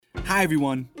Hi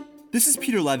everyone, this is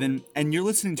Peter Levin, and you're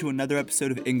listening to another episode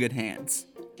of In Good Hands,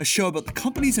 a show about the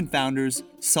companies and founders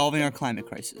solving our climate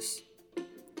crisis.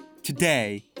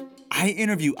 Today, I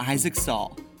interview Isaac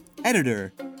Saul,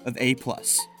 editor of A+.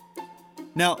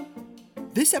 Now,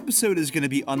 this episode is going to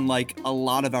be unlike a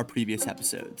lot of our previous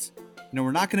episodes.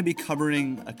 We're not going to be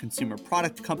covering a consumer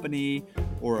product company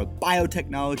or a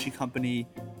biotechnology company.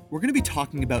 We're going to be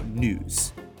talking about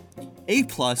news. A+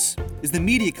 is the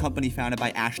media company founded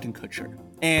by Ashton Kutcher,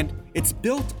 and it's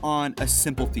built on a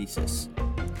simple thesis.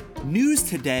 News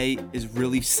today is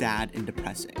really sad and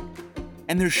depressing,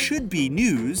 and there should be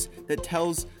news that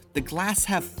tells the glass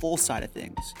half full side of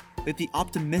things, like the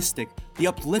optimistic, the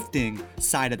uplifting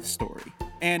side of the story.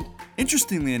 And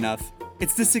interestingly enough,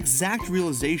 it's this exact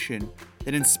realization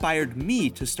that inspired me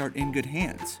to start In Good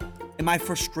Hands, and my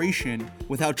frustration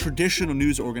with how traditional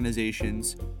news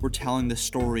organizations were telling the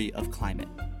story of climate.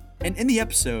 And in the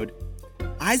episode,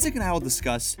 Isaac and I will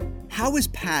discuss how his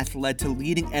path led to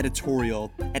leading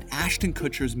editorial at Ashton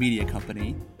Kutcher's media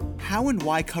company, how and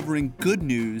why covering good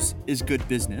news is good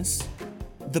business,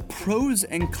 the pros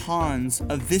and cons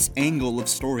of this angle of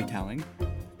storytelling,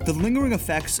 the lingering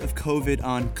effects of COVID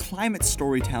on climate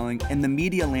storytelling and the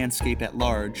media landscape at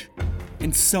large,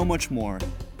 and so much more.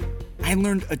 I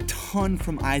learned a ton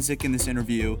from Isaac in this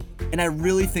interview, and I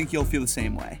really think you'll feel the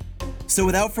same way. So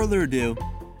without further ado,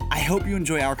 I hope you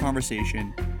enjoy our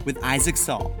conversation with Isaac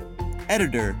Saul,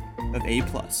 editor of A+.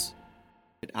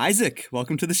 Isaac,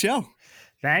 welcome to the show.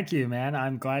 Thank you, man.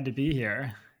 I'm glad to be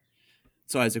here.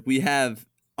 So Isaac, we have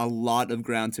a lot of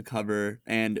ground to cover,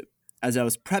 and as I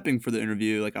was prepping for the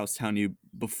interview, like I was telling you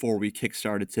before we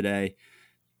kickstarted today,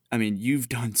 I mean, you've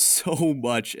done so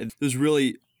much, and there's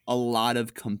really a lot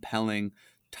of compelling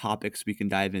topics we can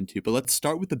dive into. But let's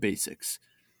start with the basics.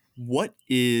 What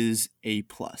is A+?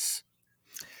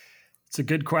 It's a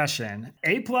good question.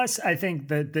 A+, I think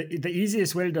the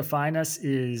easiest way to define us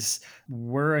is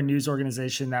we're a news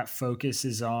organization that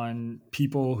focuses on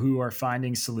people who are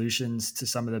finding solutions to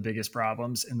some of the biggest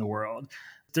problems in the world.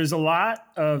 There's a lot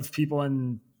of people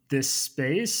in this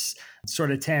space,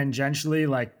 sort of tangentially,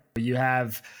 like you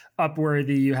have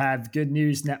Upworthy, you have Good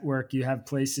News Network, you have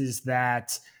places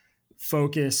that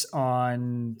focus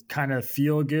on kind of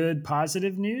feel good,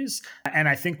 positive news. And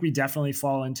I think we definitely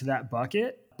fall into that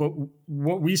bucket. But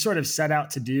what we sort of set out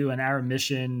to do, and our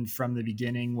mission from the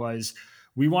beginning, was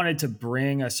we wanted to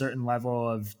bring a certain level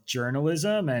of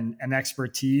journalism and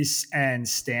expertise and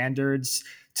standards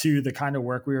to the kind of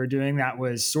work we were doing that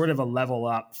was sort of a level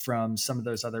up from some of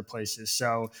those other places.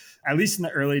 So at least in the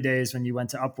early days, when you went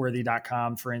to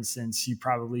Upworthy.com, for instance, you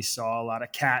probably saw a lot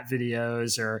of cat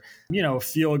videos or,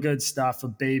 feel good stuff, a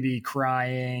baby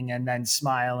crying and then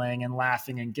smiling and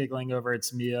laughing and giggling over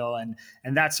its meal and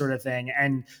that sort of thing.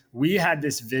 And we had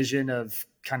this vision of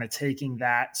kind of taking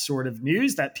that sort of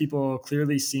news that people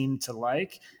clearly seemed to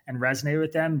like and resonate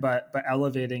with them, but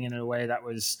elevating it in a way that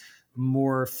was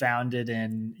more founded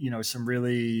in, some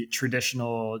really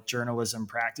traditional journalism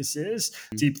practices,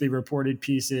 deeply reported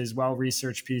pieces,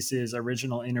 well-researched pieces,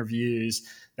 original interviews,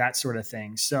 that sort of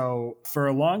thing. So for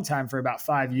a long time, for about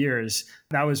 5 years,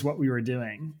 that was what we were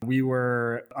doing. We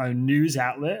were a news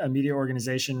outlet, a media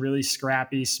organization, really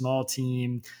scrappy, small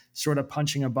team, sort of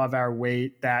punching above our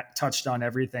weight that touched on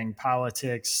everything: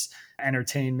 politics,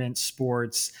 entertainment,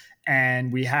 sports.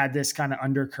 And we had this kind of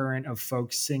undercurrent of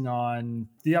focusing on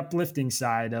the uplifting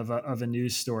side of a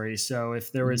news story. So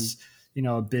if there was,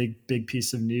 a big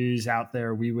piece of news out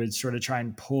there, we would sort of try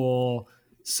and pull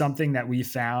something that we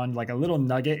found, like a little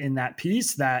nugget in that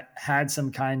piece that had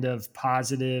some kind of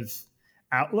positive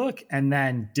outlook, and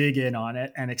then dig in on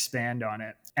it and expand on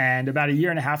it. And about a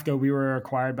year and a half ago, we were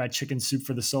acquired by Chicken Soup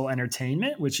for the Soul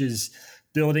Entertainment, which is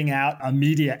building out a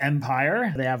media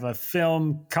empire. They have a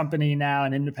film company now,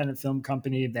 an independent film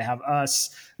company. They have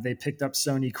us. They picked up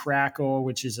Sony Crackle,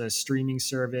 which is a streaming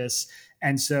service.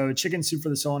 And so Chicken Soup for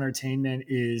the Soul Entertainment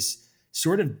is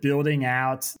sort of building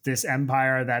out this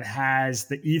empire that has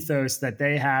the ethos that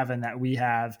they have and that we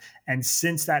have. And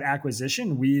since that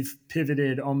acquisition, we've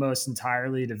pivoted almost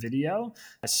entirely to video.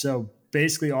 So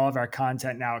basically all of our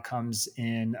content now comes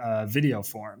in video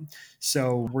form.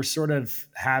 So we're sort of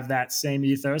have that same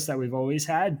ethos that we've always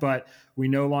had, but we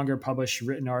no longer publish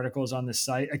written articles on the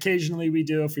site. Occasionally we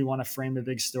do, if we want to frame a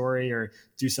big story or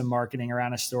do some marketing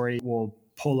around a story, we'll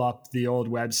pull up the old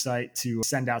website to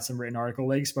send out some written article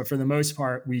links. But for the most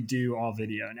part, we do all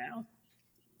video now.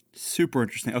 Super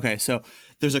interesting. Okay, so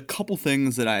there's a couple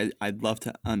things that I'd love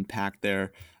to unpack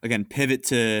there. Again, pivot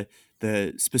to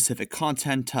the specific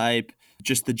content type,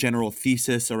 just the general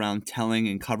thesis around telling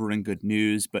and covering good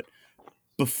news. But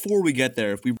before we get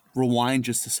there, if we rewind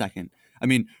just a second, I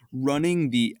mean,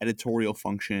 running the editorial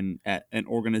function at an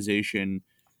organization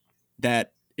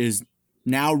that is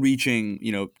now reaching,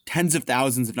 tens of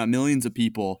thousands, if not millions of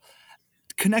people.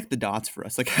 Connect the dots for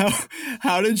us. Like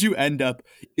how did you end up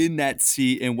in that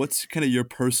seat, and what's kind of your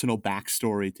personal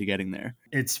backstory to getting there?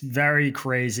 It's very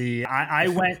crazy. I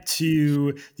went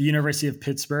to the University of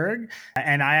Pittsburgh,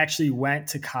 and I actually went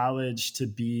to college to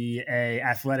be a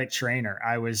athletic trainer.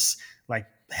 I was like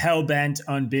hell bent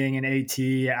on being an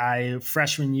AT.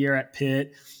 Freshman year at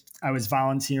Pitt, I was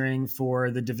volunteering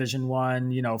for the Division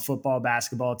I, football,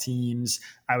 basketball teams.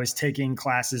 I was taking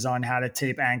classes on how to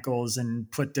tape ankles and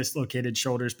put dislocated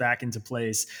shoulders back into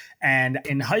place. And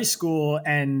in high school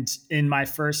and in my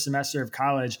first semester of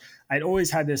college, I'd always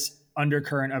had this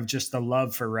undercurrent of just the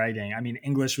love for writing. I mean,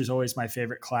 English was always my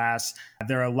favorite class.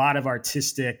 There are a lot of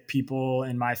artistic people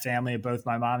in my family, both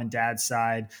my mom and dad's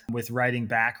side, with writing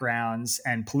backgrounds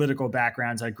and political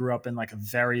backgrounds. I grew up in like a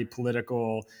very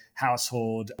political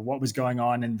household. What was going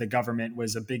on in the government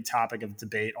was a big topic of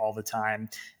debate all the time.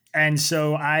 And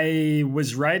so I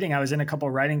was in a couple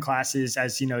of writing classes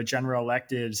as, general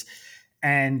electives.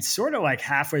 And sort of like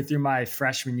halfway through my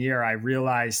freshman year, I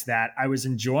realized that I was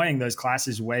enjoying those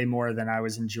classes way more than I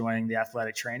was enjoying the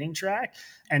athletic training track.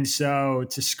 And so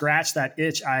to scratch that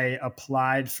itch, I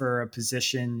applied for a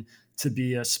position to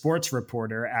be a sports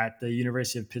reporter at the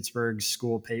University of Pittsburgh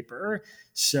school paper.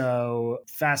 So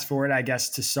fast forward, I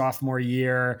guess, to sophomore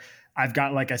year, I've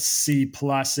got like a C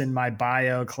plus in my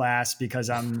bio class because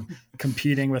I'm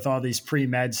competing with all these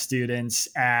pre-med students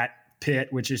at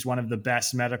Pitt, which is one of the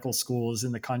best medical schools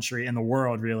in the country, in the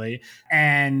world, really.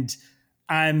 And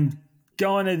I'm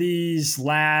going to these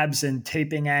labs and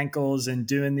taping ankles and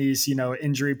doing these,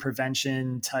 injury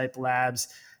prevention type labs.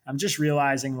 I'm just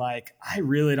realizing like, I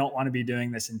really don't want to be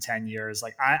doing this in 10 years.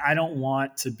 Like, I don't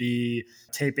want to be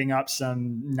taping up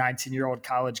some 19-year-old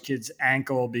college kid's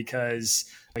ankle because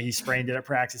he sprained it at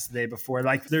practice the day before.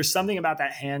 Like, there's something about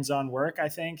that hands-on work, I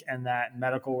think, and that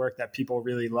medical work that people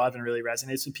really love and really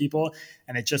resonates with people.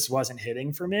 And it just wasn't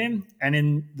hitting for me. And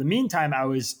in the meantime, I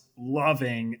was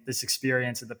loving this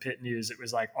experience at the Pitt News. It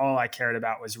was like all I cared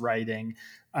about was writing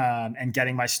and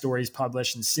getting my stories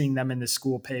published and seeing them in the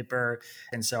school paper.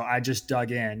 And so I just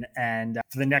dug in. And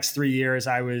for the next 3 years,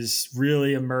 I was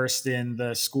really immersed in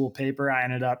the school paper. I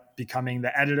ended up becoming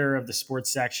the editor of the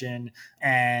sports section.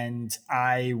 And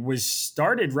I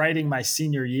started writing my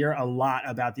senior year a lot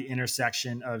about the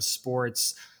intersection of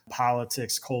sports,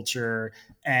 politics, culture,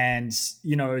 and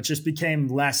it just became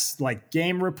less like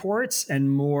game reports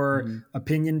and more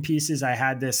opinion pieces. I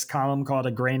had this column called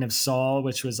A Grain of Saul,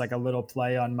 which was like a little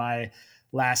play on my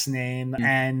last name.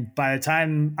 And by the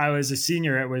time I was a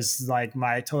senior, it was like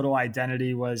my total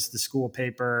identity was the school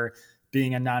paper,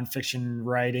 being a nonfiction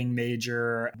writing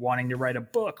major, wanting to write a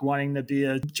book, wanting to be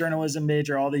a journalism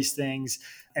major, all these things.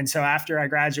 And so after I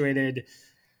graduated,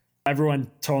 everyone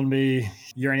told me,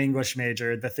 you're an English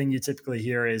major. The thing you typically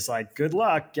hear is like, good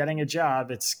luck getting a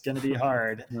job. It's going to be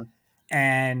hard.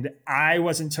 And I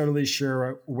wasn't totally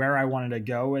sure where I wanted to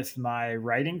go with my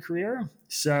writing career.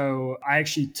 So I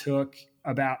actually took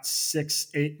about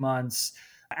 6-8 months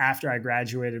after I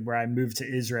graduated where I moved to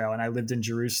Israel, and I lived in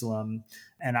Jerusalem,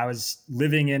 and I was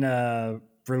living in a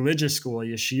religious school,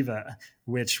 yeshiva,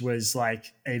 which was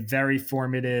like a very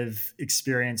formative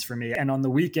experience for me. And on the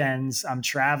weekends, I'm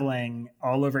traveling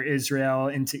all over Israel,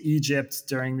 into Egypt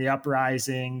during the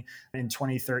uprising in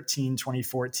 2013,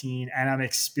 2014. And I'm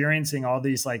experiencing all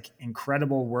these like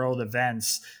incredible world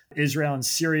events. Israel and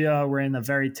Syria were in a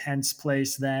very tense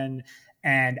place then.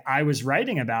 And I was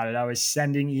writing about it. I was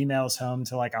sending emails home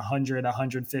to like 100,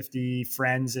 150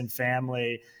 friends and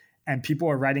family. And people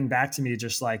are writing back to me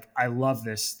just like, I love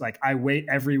this. Like, I wait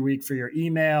every week for your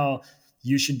email.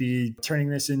 You should be turning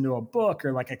this into a book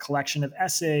or like a collection of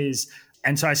essays.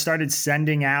 And so I started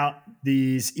sending out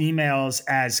these emails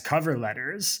as cover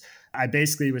letters. I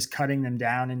basically was cutting them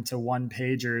down into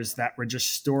one-pagers that were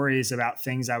just stories about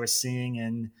things I was seeing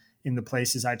in the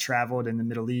places I traveled in the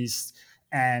Middle East.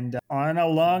 And on a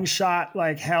long shot,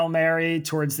 like Hail Mary,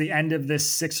 towards the end of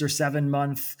this 6 or 7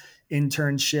 month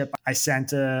internship, I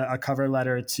sent a cover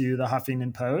letter to the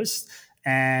Huffington Post.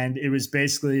 And it was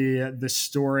basically the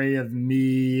story of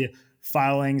me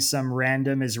following some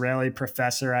random Israeli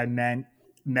professor I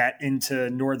met into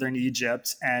northern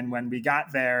Egypt. And when we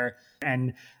got there,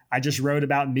 and I just wrote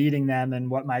about meeting them and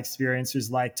what my experience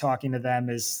was like talking to them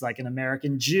as like an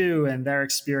American Jew, and their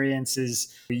experience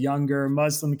as younger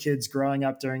Muslim kids growing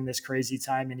up during this crazy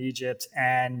time in Egypt.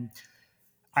 And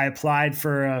I applied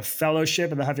for a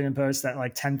fellowship at the Huffington Post that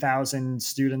like 10,000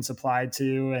 students applied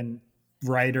to, and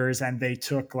writers, and they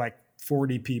took like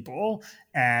 40 people.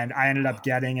 And I ended up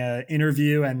getting an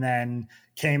interview and then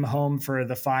came home for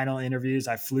the final interviews.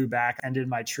 I flew back, ended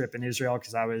my trip in Israel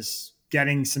because I was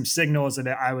getting some signals that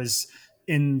I was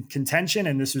in contention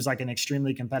and this was like an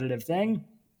extremely competitive thing.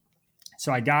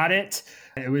 So I got it.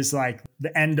 It was like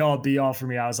the end all be all for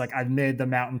me. I was like, I've made the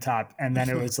mountaintop. And then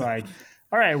it was like,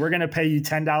 all right, we're going to pay you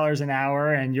 $10 an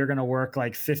hour and you're going to work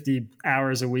like 50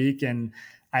 hours a week. And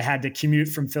I had to commute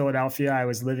from Philadelphia. I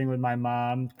was living with my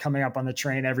mom, coming up on the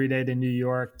train every day to New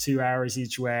York, 2 hours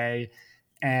each way.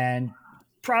 And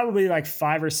probably like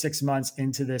 5 or 6 months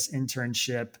into this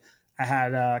internship, I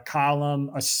had a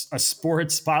column, a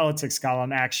sports politics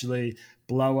column actually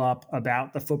blow up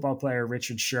about the football player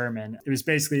Richard Sherman. It was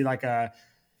basically like I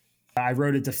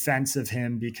wrote a defense of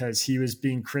him because he was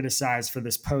being criticized for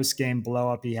this post-game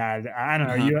blow up he had. I don't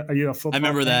know. Are you a football I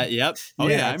remember fan? that. Yep. Oh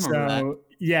yeah, I remember that.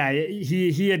 Yeah,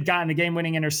 he had gotten a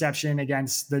game-winning interception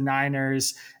against the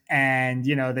Niners, and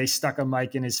they stuck a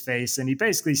mic in his face, and he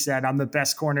basically said, "I'm the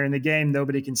best corner in the game.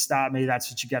 Nobody can stop me.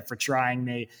 That's what you get for trying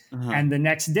me." And the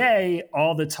next day,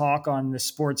 all the talk on the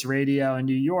sports radio in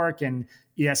New York and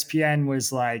ESPN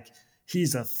was like,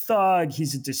 he's a thug.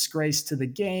 He's a disgrace to the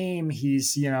game.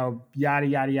 He's, yada,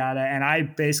 yada, yada. And I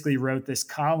basically wrote this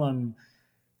column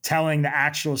telling the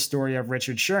actual story of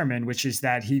Richard Sherman, which is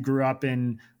that he grew up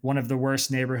in one of the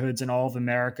worst neighborhoods in all of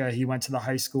America. He went to the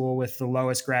high school with the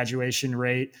lowest graduation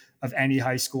rate of any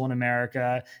high school in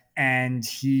America. And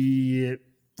he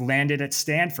landed at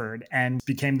Stanford and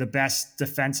became the best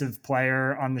defensive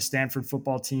player on the Stanford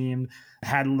football team,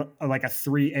 had like a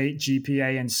 3.8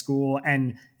 GPA in school.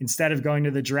 And instead of going to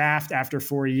the draft after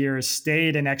 4 years,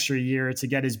 stayed an extra year to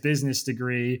get his business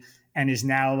degree and is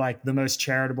now like the most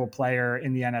charitable player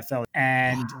in the NFL.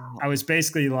 And wow. I was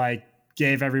basically like,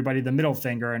 gave everybody the middle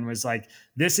finger and was like,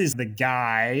 this is the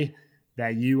guy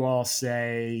that you all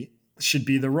say should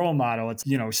be the role model. It's,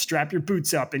 strap your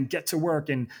boots up and get to work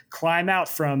and climb out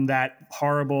from that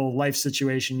horrible life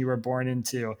situation you were born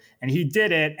into. And he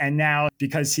did it. And now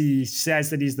because he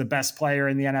says that he's the best player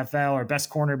in the NFL or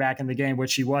best cornerback in the game,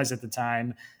 which he was at the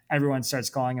time, everyone starts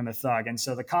calling him a thug. And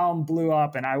so the column blew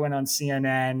up and I went on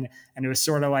CNN and it was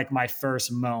sort of like my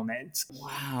first moment.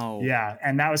 Wow. Yeah.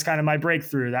 And that was kind of my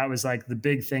breakthrough. That was like the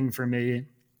big thing for me.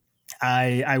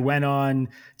 I went on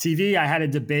TV. I had a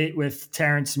debate with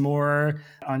Terrence Moore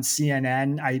on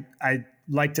CNN. I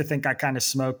like to think I kind of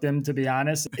smoked him, to be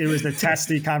honest. It was a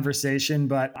testy conversation,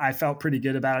 but I felt pretty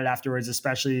good about it afterwards,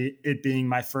 especially it being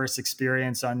my first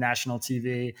experience on national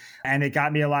TV. And it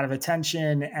got me a lot of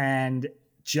attention. And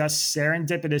just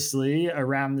serendipitously,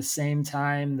 around the same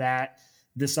time that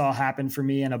this all happened for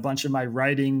me and a bunch of my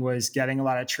writing was getting a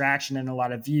lot of traction and a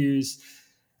lot of views,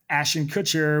 Ashton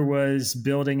Kutcher was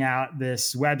building out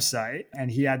this website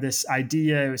and he had this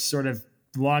idea. It was sort of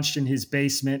launched in his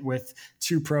basement with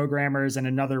 2 programmers and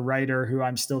another writer who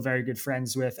I'm still very good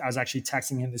friends with. I was actually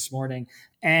texting him this morning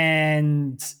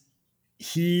and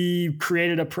he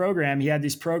created a program. He had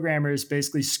these programmers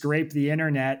basically scrape the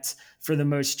internet for the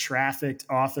most trafficked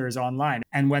authors online.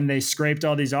 And when they scraped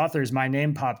all these authors, my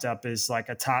name popped up as like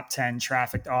a top 10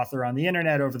 trafficked author on the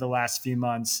internet over the last few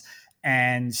months.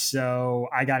 And so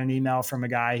I got an email from a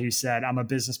guy who said, I'm a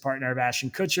business partner of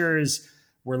Ashton Kutcher's.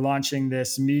 We're launching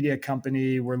this media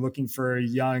company. We're looking for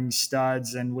young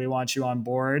studs and we want you on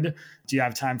board. Do you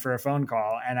have time for a phone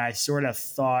call? And I sort of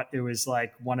thought it was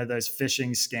like one of those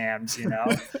phishing scams,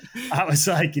 I was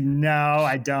like, no,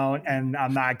 I don't. And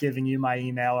I'm not giving you my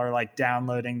email or like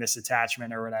downloading this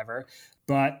attachment or whatever.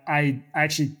 But I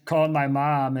actually called my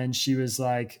mom and she was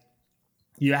like,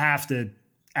 you have to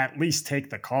at least take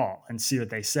the call and see what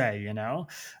they say,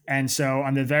 And so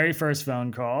on the very first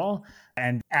phone call,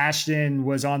 and Ashton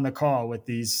was on the call with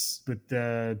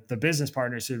the business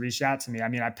partners who reached out to me. I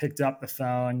mean, I picked up the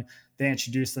phone, they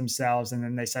introduced themselves, and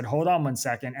then they said, hold on one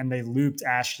second. And they looped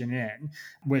Ashton in,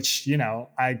 which,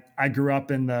 I grew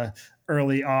up in the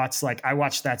early aughts. Like I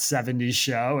watched that 70s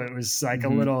show. It was like a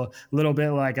little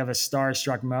bit like of a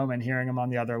starstruck moment hearing him on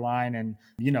the other line. And,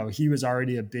 he was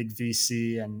already a big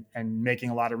VC and making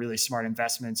a lot of really smart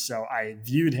investments. So I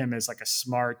viewed him as like a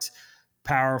smart,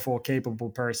 powerful, capable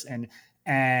person.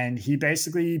 And he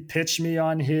basically pitched me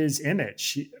on his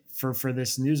image for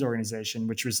this news organization,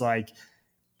 which was like,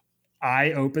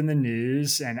 I open the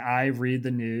news and I read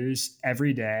the news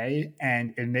every day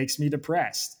and it makes me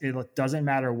depressed. It doesn't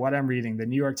matter what I'm reading, the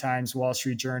New York Times, Wall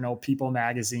Street Journal, People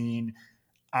Magazine.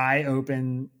 I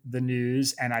open the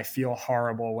news and I feel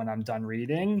horrible when I'm done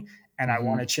reading and I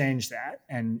want to change that.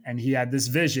 And he had this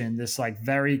vision, this like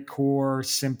very core,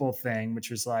 simple thing,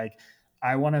 which was like,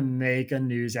 I want to make a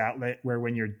news outlet where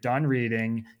when you're done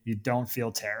reading, you don't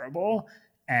feel terrible.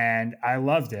 And I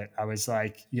loved it. I was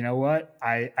like, you know what?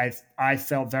 I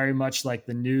felt very much like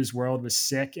the news world was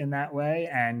sick in that way.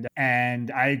 And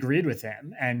I agreed with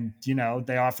him. And,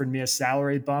 they offered me a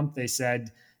salary bump. They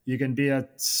said, you can be a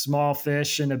small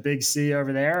fish in a big sea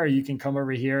over there, or you can come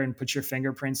over here and put your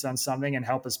fingerprints on something and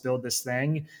help us build this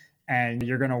thing. And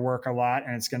you're going to work a lot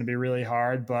and it's going to be really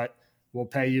hard, but we'll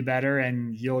pay you better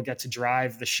and you'll get to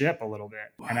drive the ship a little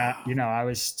bit. Wow. And I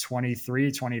was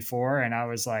 23, 24, and I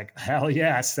was like, hell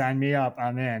yeah, sign me up.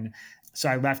 I'm in. So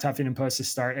I left Huffington Post to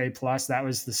start A+. That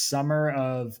was the summer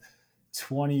of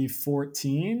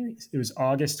 2014. It was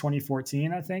August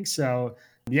 2014, I think. So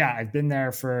yeah, I've been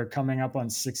there for coming up on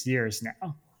 6 years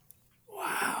now.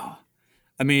 Wow.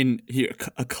 I mean, here,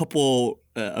 a couple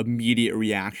immediate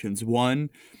reactions. One,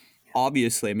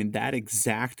 obviously, that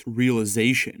exact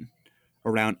realization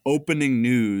around opening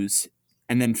news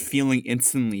and then feeling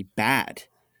instantly bad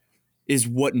is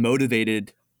what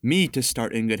motivated me to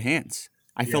start In Good Hands.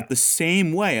 I felt the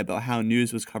same way about how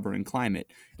news was covering climate.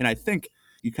 And I think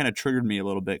you kind of triggered me a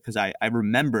little bit because I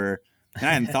remember, and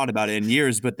I hadn't thought about it in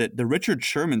years, but the Richard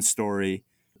Sherman story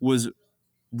was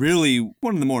really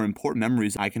one of the more important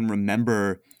memories I can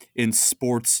remember in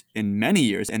sports in many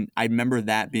years. And I remember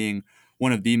that being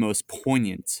one of the most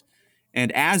poignant.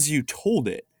 And as you told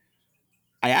it,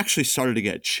 I actually started to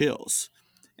get chills.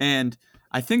 And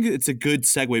I think it's a good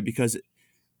segue because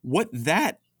what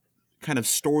that kind of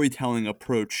storytelling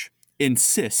approach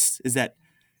insists is that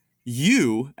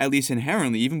you, at least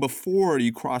inherently, even before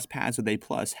you crossed paths with A+,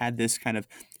 had this kind of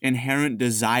inherent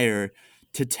desire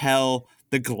to tell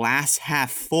the glass half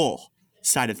full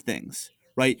side of things,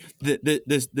 right?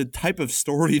 The type of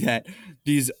story that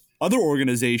these other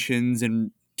organizations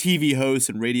and TV hosts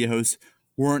and radio hosts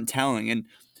weren't telling. And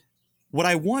what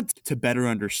I want to better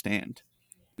understand,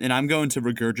 and I'm going to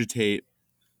regurgitate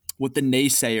what the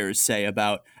naysayers say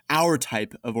about our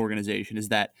type of organization, is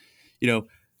that,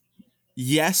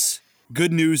 yes,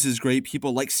 good news is great.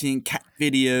 People like seeing cat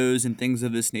videos and things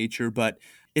of this nature, but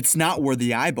it's not where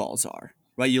the eyeballs are,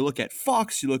 right? You look at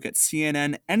Fox, you look at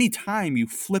CNN, anytime you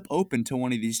flip open to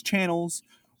one of these channels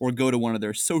or go to one of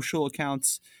their social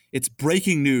accounts, it's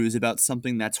breaking news about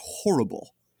something that's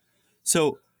horrible.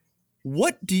 So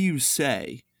what do you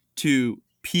say to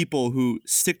people who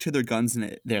stick to their guns in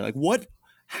it there? Like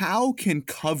how can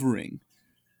covering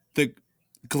the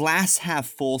glass half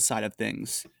full side of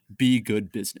things be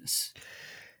good business?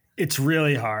 It's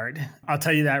really hard. I'll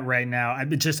tell you that right now. I've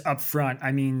been just upfront.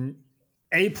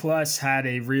 A+ had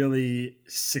a really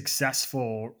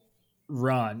successful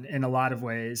run in a lot of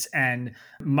ways. And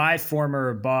my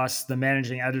former boss, the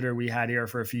managing editor we had here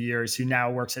for a few years, who now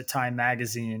works at Time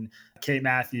Magazine, Kate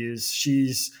Matthews,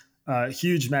 she's a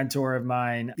huge mentor of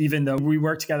mine. Even though we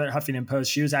worked together at Huffington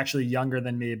Post, she was actually younger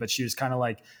than me, but she was kind of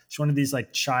like, she's one of these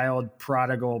like child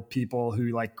prodigal people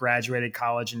who like graduated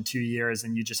college in 2 years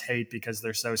and you just hate because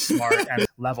they're so smart and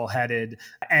level-headed.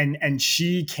 And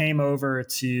she came over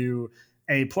to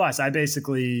A+. I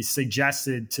basically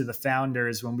suggested to the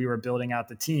founders when we were building out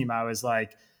the team, I was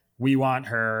like, we want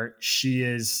her. She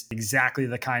is exactly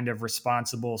the kind of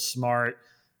responsible, smart,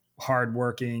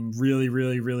 hardworking, really,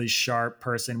 really, really sharp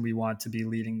person we want to be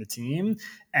leading the team.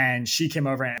 And she came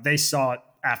over and they saw it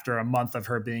after a month of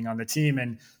her being on the team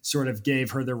and sort of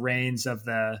gave her the reins of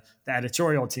the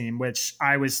editorial team, which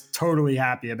I was totally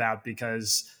happy about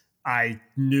because I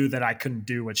knew that I couldn't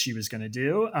do what she was going to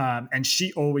do. And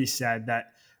she always said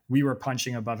that we were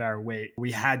punching above our weight.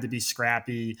 We had to be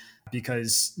scrappy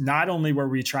because not only were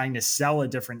we trying to sell a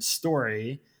different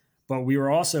story, but we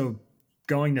were also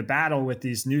going to battle with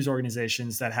these news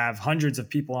organizations that have hundreds of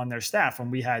people on their staff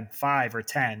when we had 5 or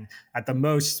 10. At the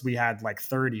most, we had like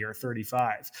 30 or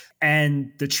 35.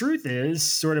 And the truth is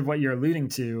sort of what you're alluding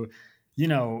to,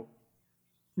 no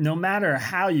matter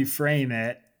how you frame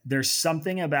it, there's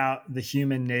something about the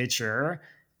human nature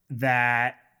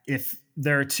that if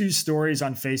there are 2 stories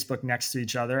on Facebook next to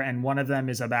each other, and one of them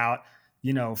is about,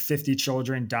 50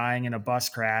 children dying in a bus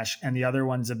crash, and the other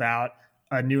one's about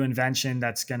a new invention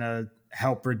that's going to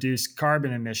help reduce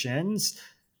carbon emissions,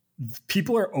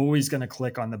 people are always going to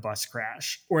click on the bus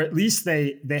crash, or at least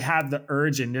they have the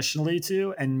urge initially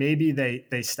to, and maybe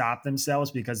they stop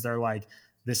themselves because they're like,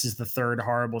 this is the 3rd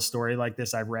horrible story like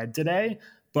this I've read today.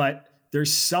 But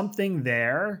there's something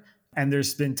there, and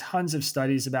there's been tons of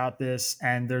studies about this,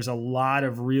 and there's a lot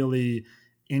of really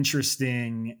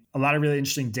interesting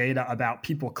data about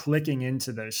people clicking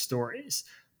into those stories.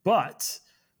 But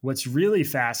what's really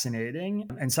fascinating,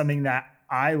 and something that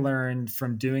I learned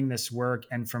from doing this work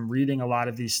and from reading a lot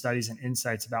of these studies and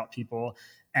insights about people,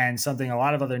 and something a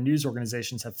lot of other news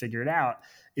organizations have figured out,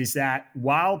 is that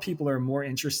while people are more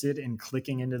interested in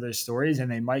clicking into their stories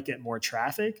and they might get more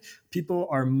traffic, people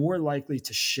are more likely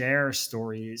to share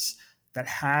stories that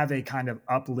have a kind of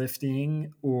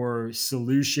uplifting or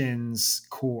solutions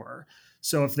core.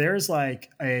 So if there's like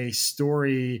a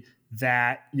story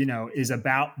that, is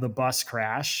about the bus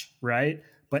crash, right?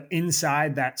 But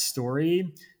inside that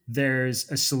story, there's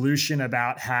a solution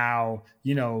about how,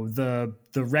 the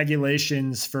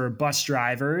regulations for bus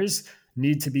drivers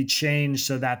need to be changed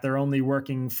so that they're only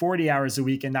working 40 hours a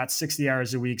week and not 60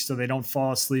 hours a week so they don't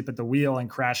fall asleep at the wheel and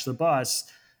crash the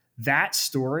bus. That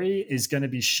story is going to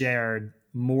be shared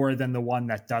more than the one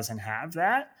that doesn't have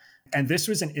that. And this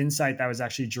was an insight that was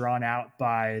actually drawn out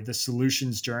by the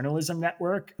Solutions Journalism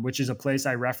Network, which is a place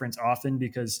I reference often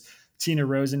because Tina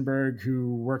Rosenberg,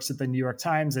 who works at the New York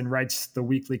Times and writes the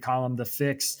weekly column, The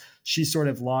Fix, she sort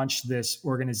of launched this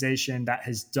organization that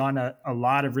has done a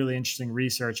lot of really interesting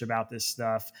research about this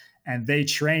stuff. And they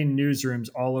train newsrooms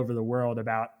all over the world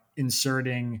about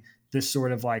inserting this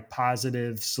sort of like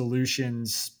positive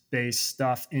solutions-based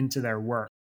stuff into their work.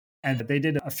 And they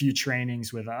did a few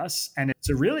trainings with us. And it's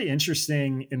a really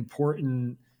interesting,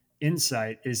 important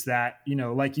insight is that,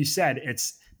 like you said,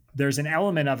 there's an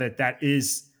element of it that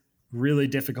is really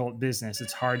difficult business.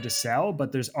 It's hard to sell,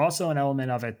 but there's also an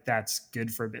element of it that's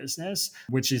good for business,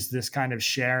 which is this kind of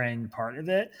sharing part of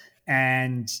it.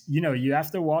 And, you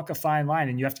have to walk a fine line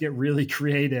and you have to get really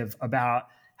creative about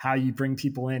how you bring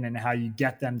people in and how you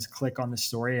get them to click on the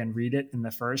story and read it in the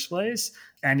first place.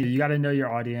 And you got to know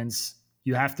your audience.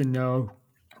 You have to know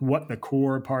what the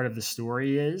core part of the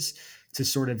story is to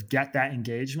sort of get that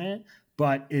engagement,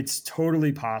 but it's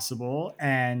totally possible.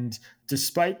 And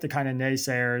despite the kind of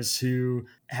naysayers who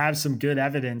have some good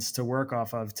evidence to work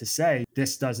off of to say,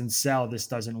 this doesn't sell, this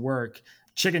doesn't work.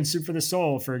 Chicken Soup for the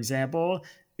Soul, for example,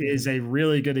 is a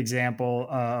really good example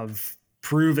of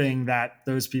proving that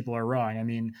those people are wrong. I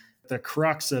mean, the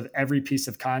crux of every piece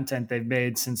of content they've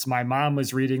made since my mom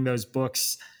was reading those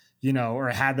books, or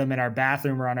had them in our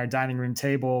bathroom or on our dining room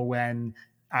table when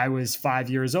I was 5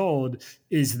 years old,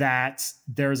 is that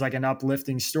there's like an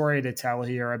uplifting story to tell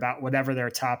here about whatever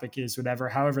their topic is,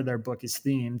 however their book is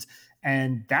themed.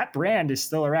 And that brand is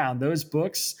still around. Those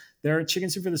books,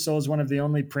 Chicken Soup for the Soul is one of the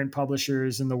only print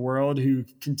publishers in the world who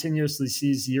continuously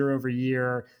sees year over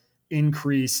year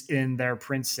increase in their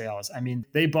print sales. I mean,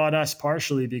 they bought us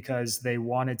partially because they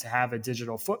wanted to have a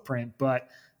digital footprint, but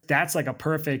that's like a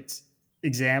perfect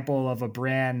example of a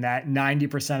brand that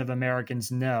 90% of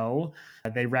Americans know.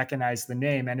 They recognize the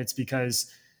name, and it's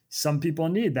because some people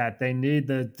need that. They need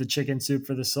the chicken soup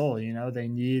for the soul. They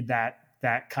need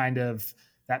that kind of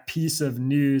that piece of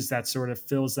news that sort of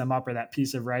fills them up, or that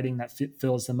piece of writing that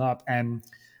fills them up. And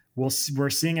we're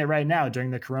seeing it right now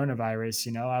during the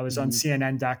coronavirus. I was on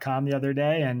CNN.com the other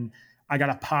day, and I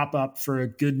got a pop up for a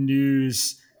good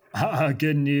news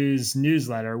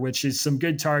newsletter, which is some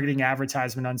good targeting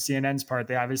advertisement on CNN's part.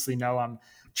 They obviously know I'm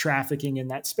trafficking in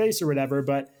that space or whatever,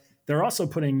 but they're also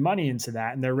putting money into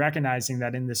that. And they're recognizing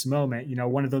that in this moment,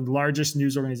 one of the largest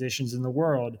news organizations in the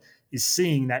world is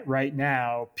seeing that right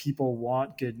now people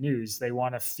want good news. They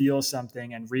want to feel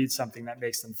something and read something that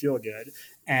makes them feel good.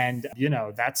 And,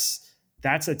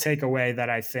 that's a takeaway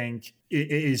that I think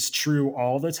is true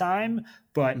all the time,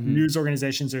 but news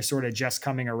organizations are sort of just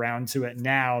coming around to it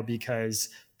now because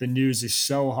the news is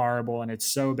so horrible and it's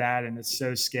so bad and it's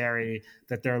so scary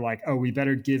that they're like, oh, we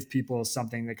better give people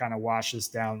something to kind of wash us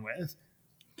down with.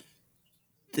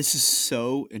 This is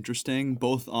so interesting,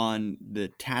 both on the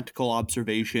tactical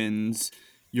observations,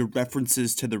 your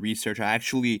references to the research. I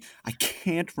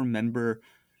can't remember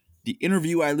the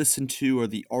interview I listened to or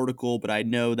the article, but I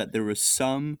know that there was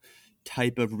some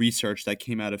type of research that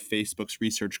came out of Facebook's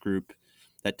research group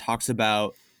that talks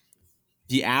about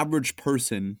the average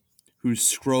person who's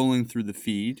scrolling through the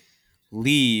feed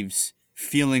leaves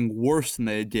feeling worse than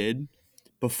they did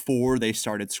before they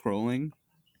started scrolling.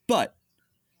 But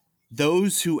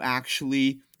those who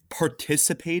actually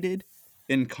participated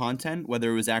in content, whether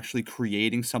it was actually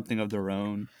creating something of their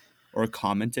own or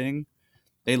commenting,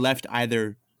 they left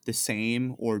either the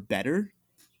same or better.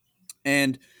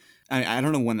 And I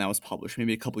don't know when that was published,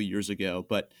 maybe a couple of years ago,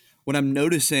 but what I'm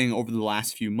noticing over the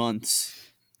last few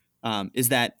months is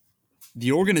that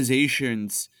the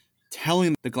organizations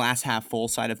telling the glass half full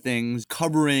side of things,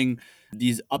 covering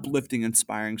these uplifting,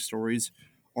 inspiring stories,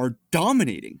 are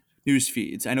dominating news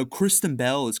feeds. I know Kristen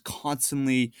Bell is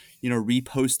constantly,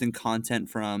 reposting content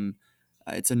from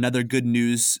it's Another Good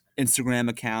News Instagram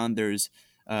account. There's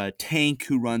Tank,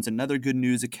 who runs Another Good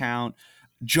News account.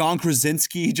 John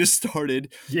Krasinski just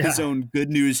started his Yeah. own good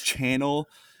news channel.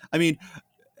 I mean,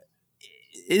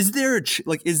 is there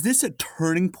is this a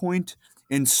turning point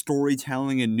in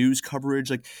storytelling and news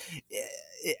coverage?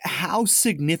 How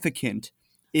significant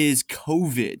is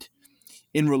COVID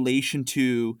in relation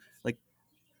to like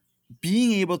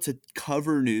being able to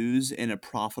cover news in a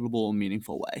profitable and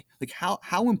meaningful way? Like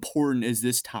how important is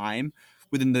this time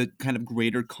within the kind of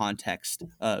greater context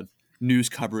of news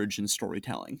coverage and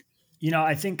storytelling?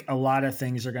 I think a lot of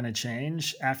things are going to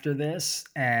change after this.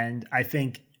 And I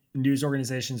think news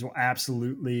organizations will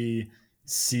absolutely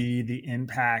see the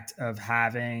impact of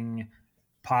having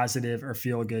positive or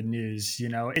feel good news.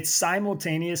 It's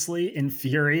simultaneously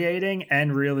infuriating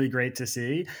and really great to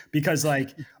see because,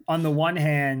 like, on the one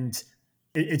hand,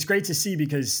 it's great to see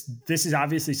because this is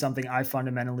obviously something I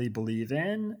fundamentally believe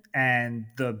in, and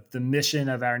the mission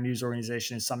of our news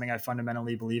organization is something I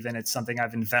fundamentally believe in. It's something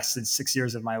I've invested 6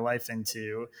 years of my life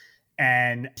into,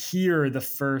 and hear the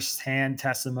firsthand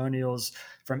testimonials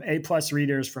from A plus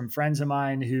readers, from friends of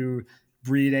mine who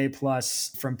read A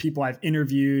plus, from people I've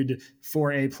interviewed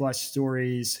for A plus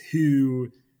stories who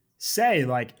say,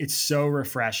 like, it's so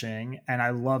refreshing and I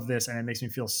love this and it makes me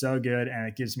feel so good and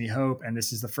it gives me hope, and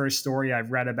this is the first story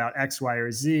I've read about X, Y,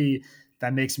 or Z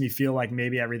that makes me feel like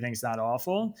maybe everything's not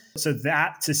awful. So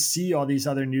that, to see all these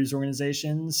other news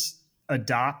organizations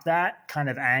adopt that kind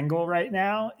of angle right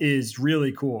now is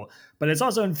really cool. But it's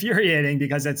also infuriating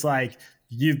because it's like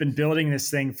you've been building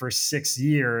this thing for 6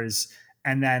 years,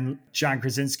 and then John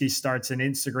Krasinski starts an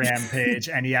Instagram page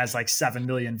and he has like 7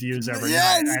 million views overnight.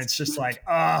 Yes. And it's just like,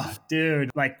 oh,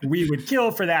 dude, like we would kill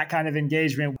for that kind of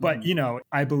engagement. But,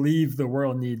 I believe the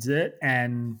world needs it.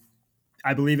 And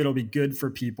I believe it'll be good for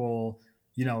people,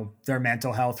 their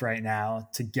mental health right now,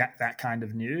 to get that kind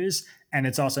of news. And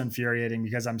it's also infuriating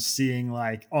because I'm seeing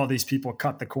like all these people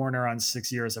cut the corner on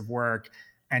 6 years of work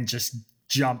and just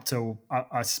jump to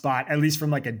a spot, at least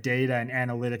from like a data and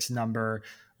analytics number,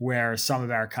 where some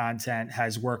of our content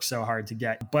has worked so hard to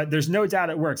get. But there's no doubt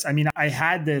it works. I mean, I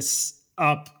had this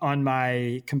up on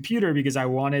my computer because I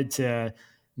wanted to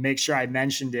make sure I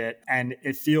mentioned it, and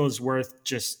it feels worth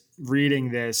just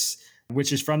reading this,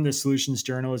 which is from the Solutions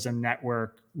Journalism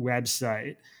Network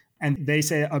website. And they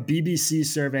say a BBC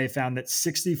survey found that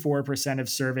 64% of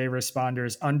survey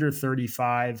responders under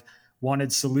 35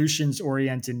 wanted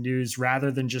solutions-oriented news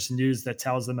rather than just news that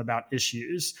tells them about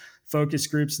issues. Focus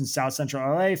groups in South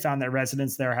Central LA found that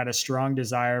residents there had a strong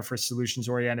desire for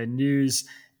solutions-oriented news,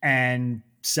 and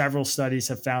several studies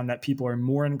have found that people are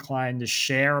more inclined to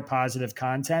share positive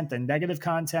content than negative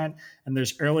content. And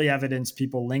there's early evidence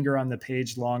people linger on the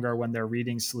page longer when they're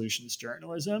reading solutions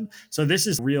journalism. So this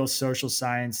is real social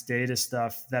science data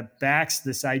stuff that backs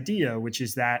this idea, which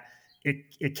is that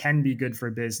it can be good for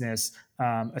business,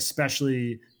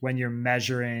 especially when you're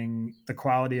measuring the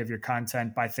quality of your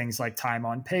content by things like time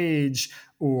on page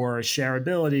or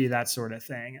shareability, that sort of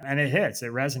thing. And it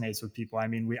resonates with people. I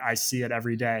mean, I see it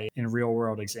every day in real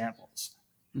world examples.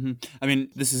 Mm-hmm. I mean,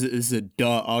 this is a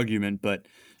duh argument, but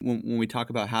when we talk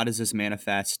about how does this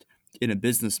manifest in a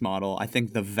business model, I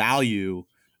think the value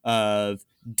of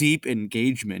deep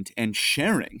engagement and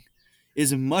sharing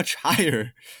is much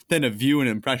higher than a view and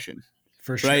impression.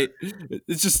 For sure. Right?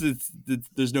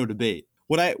 There's no debate.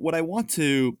 What I want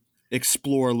to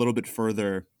explore a little bit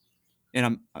further, and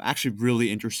I'm actually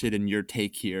really interested in your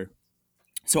take here.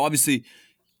 So obviously,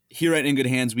 here at In Good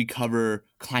Hands, we cover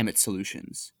climate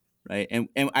solutions, right? And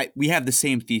we have the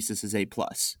same thesis as A+,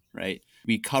 right?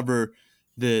 We cover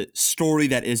the story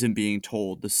that isn't being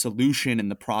told, the solution and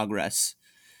the progress.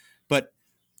 But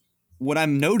what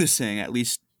I'm noticing, at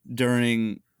least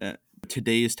during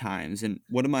today's times, and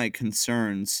one of my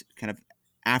concerns kind of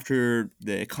after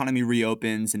the economy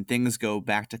reopens and things go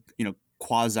back to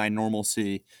quasi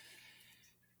normalcy,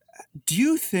 do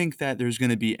you think that there's going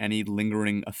to be any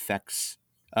lingering effects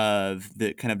of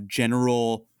the kind of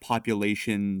general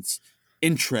population's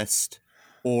interest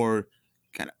or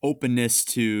kind of openness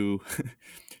to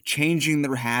changing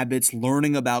their habits,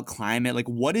 learning about climate? Like,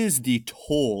 what is the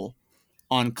toll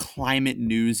on climate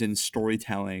news and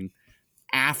storytelling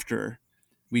after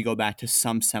we go back to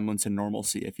some semblance of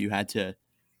normalcy, if you had to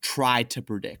try to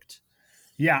predict?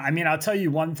 Yeah, I mean, I'll tell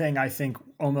you one thing I think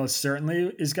almost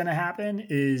certainly is going to happen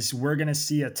is we're going to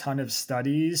see a ton of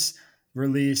studies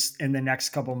released in the next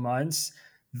couple months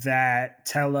that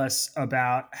tell us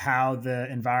about how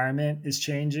the environment is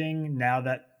changing now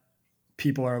that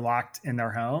people are locked in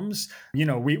their homes.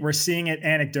 We're seeing it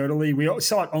anecdotally. We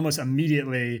saw it almost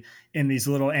immediately in these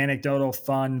little anecdotal,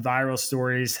 fun, viral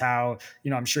stories. How,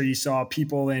 I'm sure you saw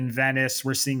people in Venice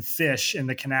were seeing fish in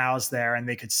the canals there, and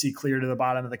they could see clear to the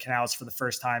bottom of the canals for the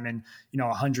first time in,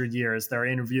 100 years. They're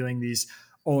interviewing these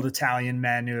old Italian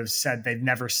men who have said they've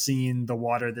never seen the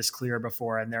water this clear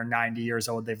before, and they're 90 years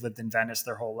old. They've lived in Venice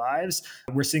their whole lives.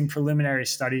 We're seeing preliminary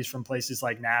studies from places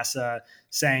like NASA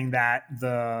saying that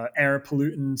the air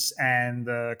pollutants and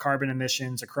the carbon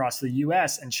emissions across the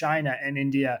US and China and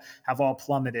India have all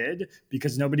plummeted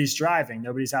because nobody's driving,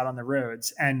 nobody's out on the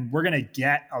roads. And we're going to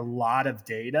get a lot of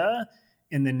data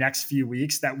in the next few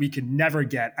weeks that we could never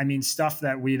get. I mean, stuff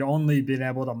that we'd only been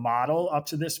able to model up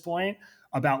to this point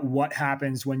about what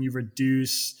happens when you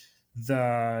reduce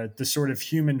the sort of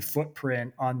human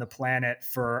footprint on the planet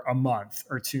for a month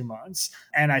or 2 months.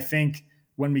 And I think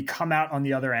when we come out on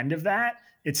the other end of that,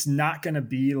 it's not going to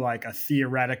be like a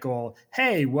theoretical,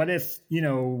 hey, what if,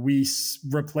 we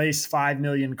replace 5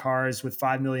 million cars with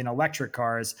 5 million electric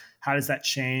cars? How does that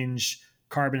change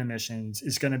carbon emissions?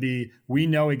 It's going to be, we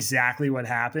know exactly what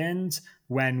happened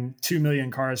when 2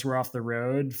 million cars were off the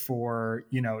road for,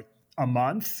 a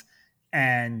month.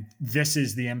 And this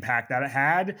is the impact that it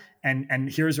had.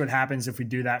 And here's what happens if we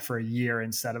do that for a year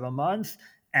instead of a month.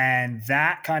 And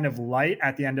that kind of light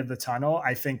at the end of the tunnel,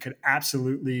 I think, could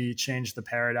absolutely change the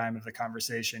paradigm of the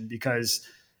conversation, because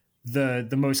the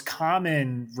most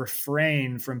common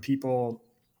refrain from people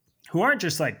who aren't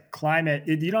just like climate,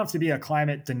 you don't have to be a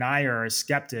climate denier or a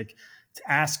skeptic to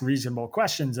ask reasonable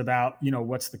questions about,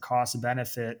 what's the cost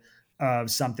benefit of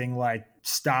something like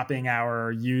stopping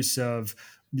our use of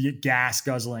gas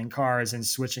guzzling cars and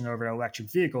switching over to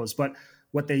electric vehicles. But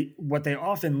what they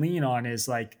often lean on is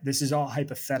like, this is all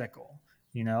hypothetical.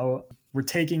 We're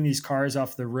taking these cars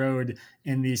off the road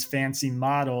in these fancy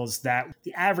models that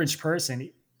the average person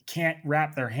can't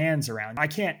wrap their hands around.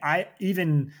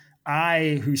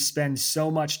 I, who spend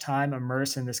so much time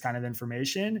immersed in this kind of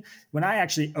information, when I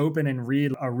actually open and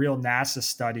read a real NASA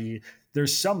study,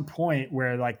 there's some point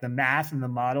where like the math and the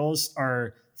models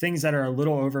are things that are a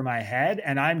little over my head.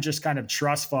 And I'm just kind of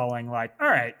trust falling like, all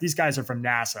right, these guys are from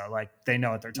NASA. Like they know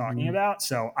what they're talking about.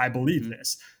 So I believe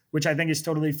this, which I think is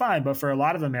totally fine. But for a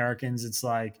lot of Americans, it's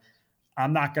like,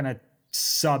 I'm not going to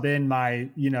sub in my,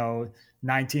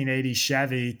 1980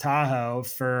 Chevy Tahoe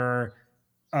for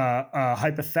a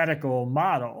hypothetical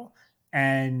model.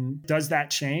 And does that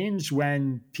change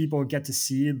when people get to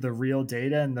see the real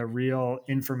data and the real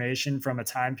information from a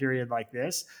time period like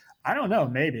this? I don't know,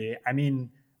 maybe. I mean,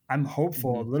 I'm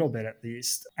hopeful a little bit at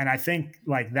least. And I think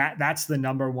like that's the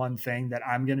number one thing that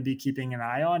I'm going to be keeping an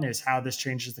eye on, is how this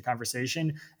changes the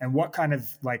conversation and what kind of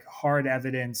like hard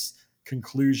evidence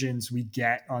conclusions we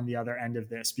get on the other end of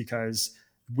this, because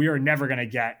we are never going to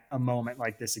get a moment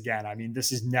like this again. I mean,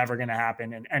 this is never going to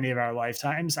happen in any of our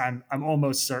lifetimes. I'm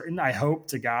almost certain, I hope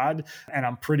to God, and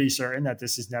I'm pretty certain that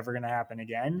this is never going to happen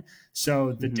again.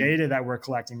 So the data that we're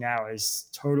collecting now is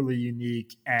totally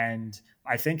unique, and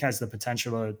I think has the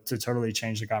potential to totally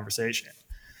change the conversation.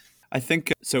 I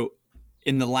think so.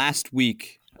 In the last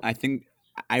week, I think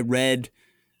I read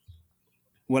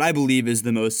what I believe is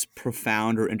the most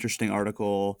profound or interesting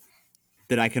article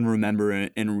that I can remember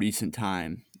in recent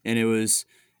time. And it was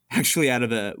actually out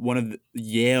of one of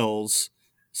Yale's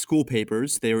school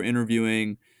papers. They were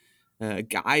interviewing a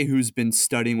guy who's been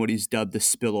studying what he's dubbed the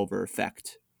spillover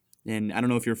effect. And I don't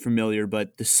know if you're familiar,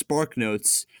 but the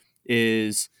SparkNotes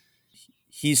is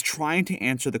he's trying to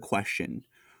answer the question,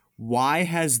 why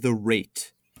has the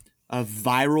rate of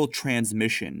viral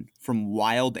transmission from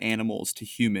wild animals to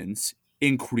humans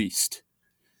increased?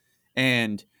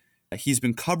 And he's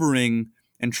been covering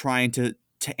and trying to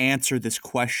answer this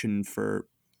question for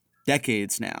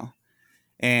decades now.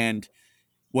 And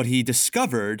what he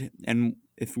discovered, and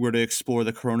if we were to explore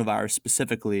the coronavirus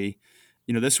specifically,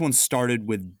 this one started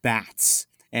with bats.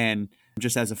 And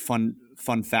just as a fun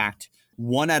fact,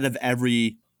 1 out of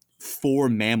every 4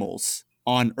 mammals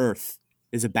on Earth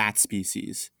is a bat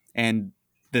species. And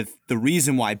the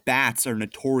reason why bats are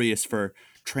notorious for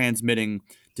transmitting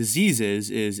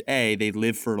diseases is A, they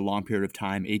live for a long period of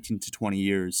time, 18 to 20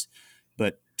 years.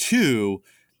 But 2,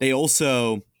 they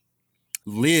also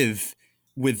live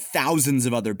with thousands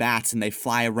of other bats and they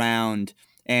fly around.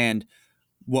 And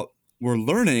what we're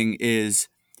learning is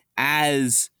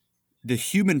as the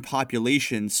human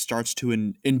population starts to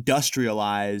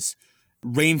industrialize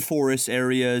rainforest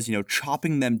areas,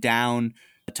 chopping them down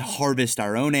to harvest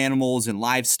our own animals and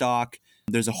livestock.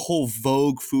 There's a whole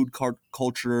vogue food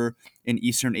culture in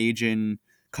Eastern Asian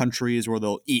countries where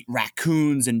they'll eat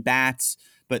raccoons and bats.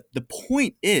 But the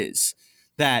point is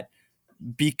that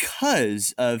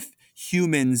because of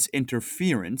humans'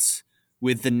 interference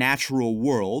with the natural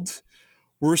world,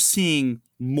 we're seeing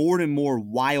more and more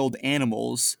wild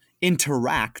animals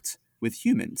interact with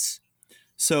humans.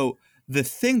 So the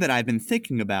thing that I've been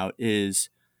thinking about is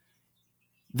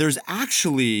there's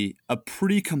actually a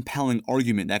pretty compelling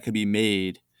argument that could be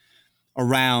made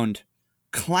around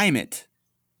climate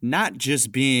not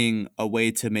just being a way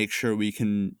to make sure we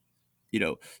can,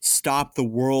 stop the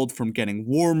world from getting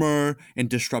warmer and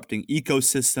disrupting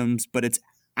ecosystems, but it's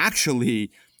actually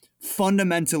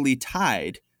fundamentally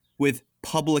tied with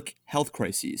public health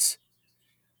crises.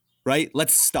 Right?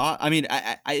 Let's stop. I mean,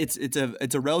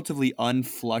 it's a relatively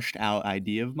unflushed out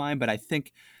idea of mine, but I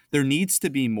think there needs to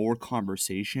be more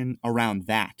conversation around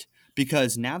that,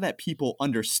 because now that people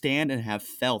understand and have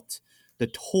felt the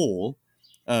toll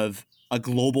of a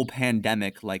global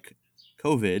pandemic like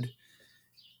COVID,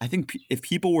 I think if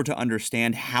people were to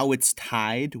understand how it's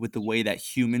tied with the way that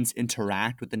humans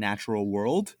interact with the natural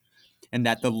world, and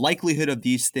that the likelihood of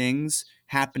these things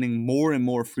happening more and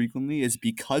more frequently is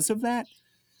because of that,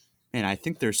 and I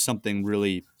think there's something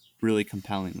really, really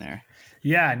compelling there.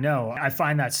 Yeah, no, I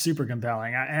find that super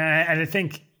compelling. And I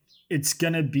think it's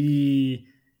going to be,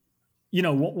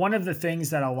 one of the things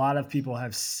that a lot of people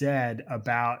have said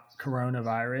about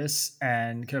coronavirus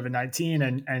and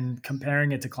COVID-19 and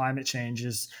comparing it to climate change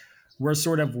is we're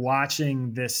sort of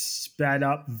watching this sped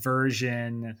up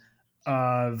version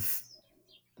of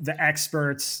the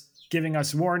experts giving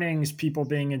us warnings, people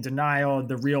being in denial,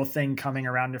 the real thing coming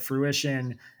around to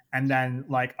fruition, and then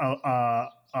like a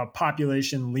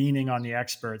population leaning on the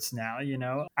experts now.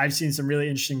 I've seen some really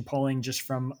interesting polling just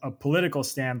from a political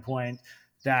standpoint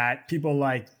that people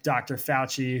like Dr.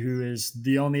 Fauci, who is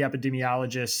the only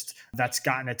epidemiologist that's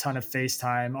gotten a ton of face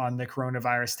time on the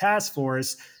coronavirus task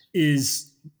force,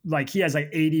 is like he has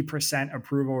like 80%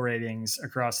 approval ratings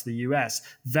across the US.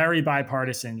 Very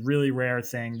bipartisan, really rare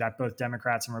thing that both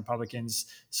Democrats and Republicans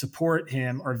support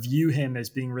him or view him as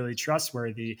being really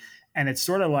trustworthy. And it's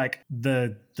sort of like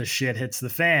the shit hits the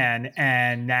fan,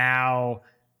 and now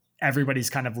everybody's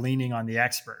kind of leaning on the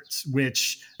experts,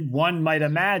 which one might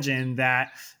imagine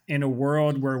that in a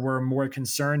world where we're more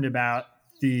concerned about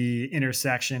the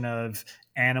intersection of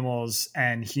animals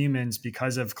and humans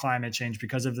because of climate change,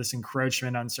 because of this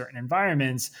encroachment on certain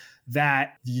environments,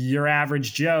 that your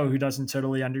average Joe who doesn't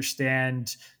totally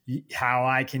understand how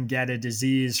I can get a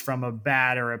disease from a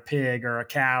bat or a pig or a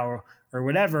cow or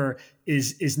whatever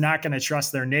is not going to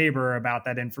trust their neighbor about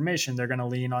that information. They're going to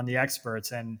lean on the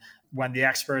experts. And when the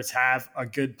experts have a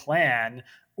good plan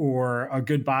or a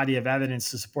good body of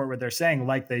evidence to support what they're saying,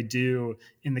 like they do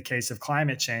in the case of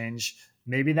climate change,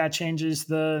 maybe that changes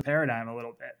the paradigm a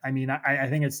little bit. I mean, I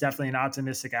think it's definitely an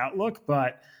optimistic outlook,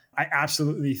 but I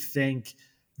absolutely think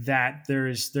that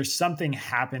there's something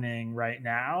happening right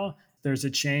now. There's a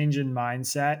change in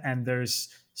mindset, and there's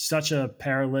such a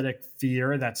paralytic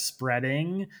fear that's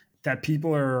spreading that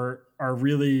people are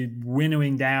really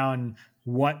winnowing down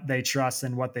what they trust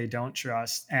and what they don't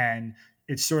trust. And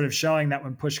it's sort of showing that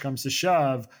when push comes to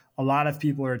shove, a lot of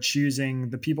people are choosing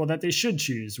the people that they should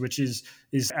choose, which is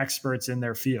experts in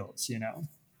their fields,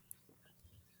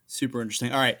 Super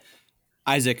interesting. All right,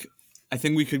 Isaac, I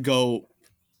think we could go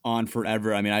on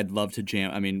forever. I mean, I'd love to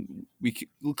jam. I mean, we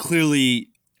clearly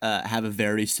have a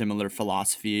very similar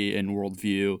philosophy and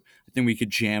worldview. I think we could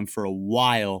jam for a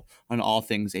while on all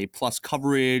things A+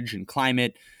 coverage and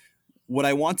climate. What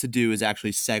I want to do is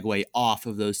actually segue off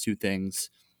of those two things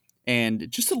and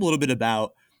just a little bit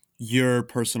about your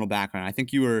personal background. I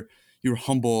think you were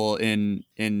humble in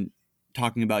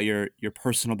talking about your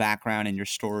personal background and your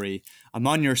story. I'm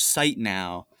on your site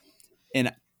now,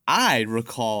 and I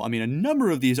recall, a number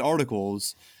of these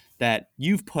articles that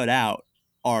you've put out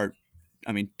are,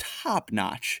 top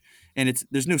notch. And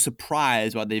there's no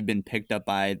surprise why they've been picked up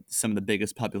by some of the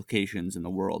biggest publications in the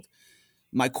world.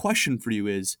 My question for you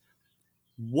is,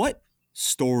 what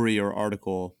story or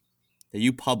article that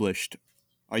you published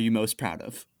are you most proud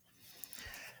of?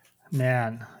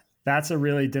 Man, that's a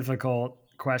really difficult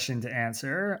question to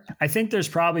answer. I think there's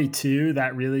probably two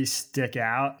that really stick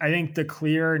out. I think the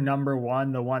clear number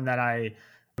one, the one that I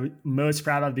most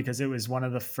proud of because it was one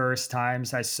of the first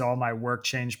times I saw my work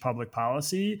change public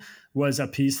policy, was a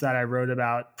piece that I wrote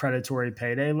about predatory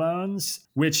payday loans,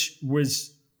 which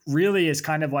was really is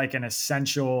kind of like an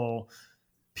essential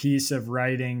piece of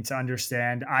writing to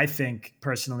understand, I think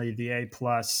personally, the A+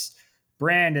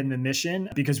 brand and the mission,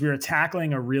 because we were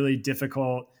tackling a really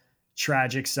difficult,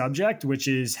 tragic subject, which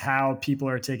is how people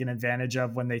are taken advantage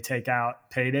of when they take out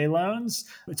payday loans.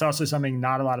 It's also something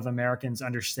not a lot of Americans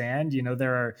understand.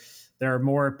 There There are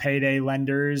more payday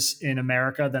lenders in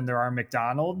America than there are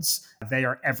McDonald's. They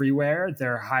are everywhere.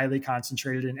 They're highly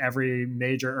concentrated in every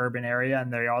major urban area,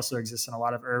 and they also exist in a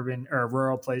lot of urban or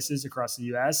rural places across the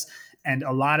US. And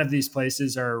a lot of these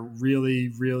places are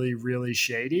really, really, really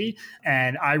shady.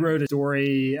 And I wrote a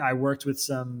story. I worked with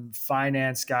some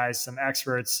finance guys, some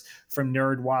experts from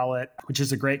NerdWallet, which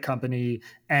is a great company.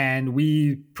 And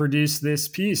we produced this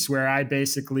piece where I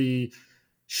basically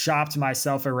shopped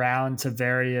myself around to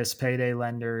various payday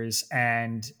lenders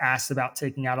and asked about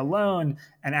taking out a loan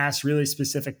and asked really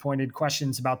specific pointed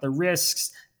questions about the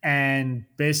risks and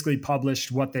basically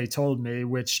published what they told me,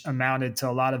 which amounted to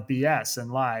a lot of BS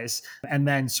and lies, and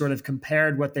then sort of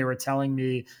compared what they were telling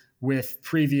me with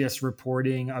previous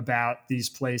reporting about these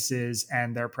places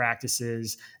and their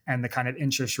practices and the kind of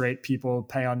interest rate people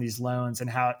pay on these loans and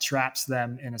how it traps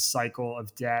them in a cycle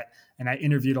of debt. And I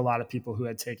interviewed a lot of people who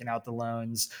had taken out the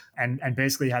loans and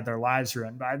basically had their lives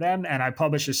ruined by them. And I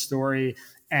published a story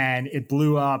and it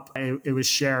blew up. It was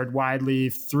shared widely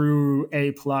through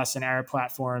A+ and Arab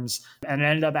platforms. And it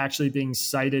ended up actually being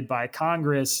cited by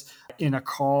Congress in a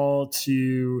call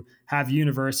to have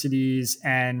universities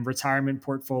and retirement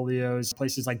portfolios,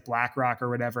 places like BlackRock or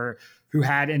whatever, who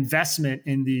had investment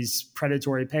in these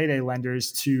predatory payday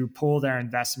lenders to pull their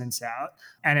investments out.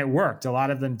 And it worked. A lot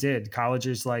of them did.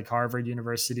 Colleges like Harvard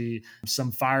University,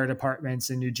 some fire departments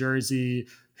in New Jersey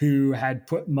who had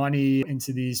put money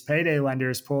into these payday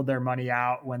lenders pulled their money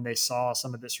out when they saw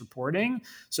some of this reporting.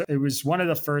 So it was one of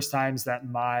the first times that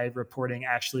my reporting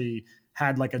actually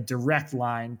had like a direct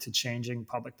line to changing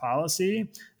public policy.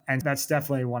 And that's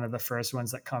definitely one of the first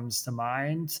ones that comes to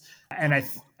mind. And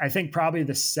I think probably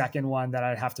the second one that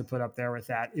I'd have to put up there with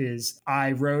that is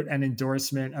I wrote an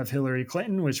endorsement of Hillary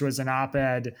Clinton, which was an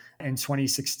op-ed in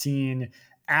 2016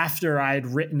 after I'd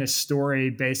written a story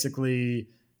basically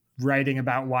writing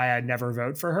about why I'd never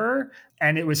vote for her.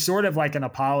 And it was sort of like an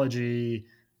apology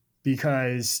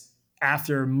because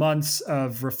after months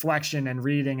of reflection and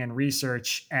reading and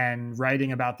research and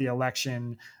writing about the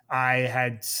election, I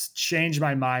had changed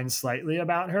my mind slightly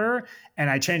about her. And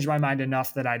I changed my mind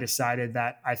enough that I decided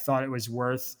that I thought it was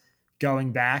worth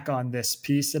going back on this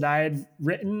piece that I had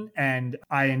written. And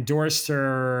I endorsed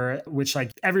her, which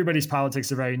like everybody's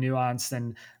politics are very nuanced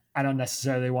and I don't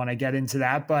necessarily want to get into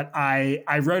that, but I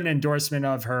wrote an endorsement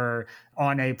of her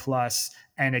on A+,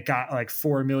 and it got like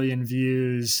 4 million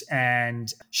views.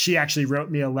 And she actually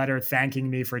wrote me a letter thanking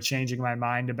me for changing my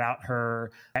mind about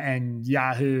her. And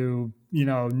Yahoo,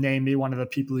 named me one of the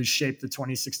people who shaped the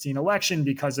 2016 election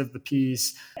because of the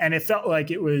piece. And it felt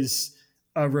like it was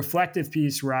a reflective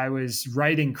piece where I was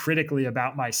writing critically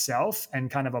about myself and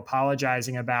kind of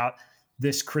apologizing about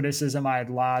this criticism I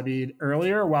had lobbied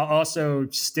earlier, while also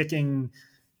sticking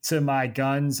to my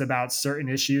guns about certain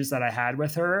issues that I had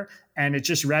with her. And it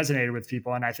just resonated with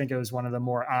people. And I think it was one of the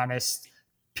more honest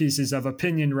pieces of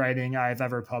opinion writing I've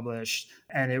ever published.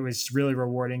 And it was really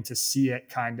rewarding to see it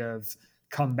kind of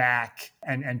come back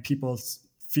and people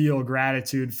feel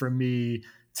gratitude for me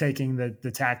taking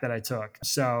the tack that I took.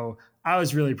 So I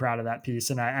was really proud of that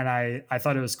piece. And I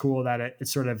thought it was cool that it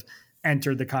sort of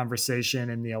entered the conversation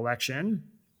in the election.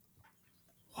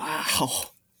 Wow.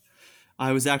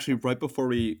 I was actually right before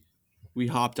we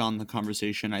hopped on the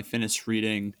conversation, I finished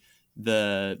reading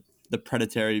the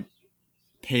predatory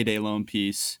payday loan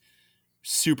piece.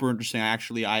 Super interesting.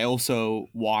 I also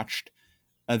watched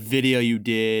a video you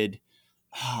did.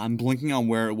 I'm blinking on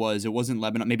where it was. It wasn't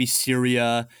Lebanon, maybe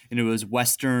Syria, and it was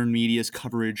Western media's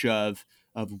coverage of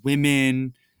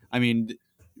women. I mean,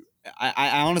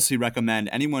 I honestly recommend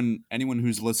anyone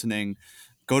who's listening,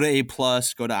 go to A+,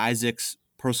 go to Isaac's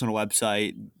personal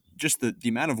website. Just the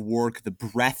amount of work, the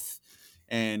breadth,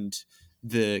 and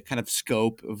the kind of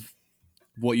scope of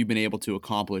what you've been able to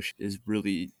accomplish is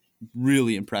really,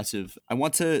 really impressive. I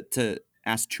want to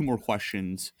ask two more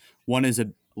questions. One is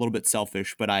a little bit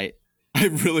selfish, but I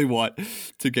really want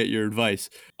to get your advice.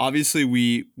 Obviously,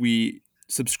 we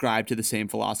subscribe to the same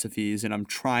philosophies, and I'm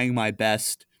trying my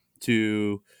best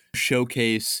to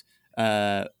showcase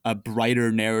a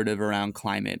brighter narrative around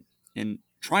climate, and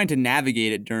trying to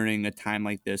navigate it during a time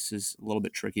like this is a little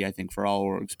bit tricky, I think, for all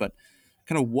orgs. But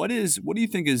kind of what do you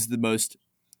think is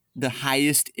the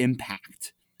highest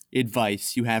impact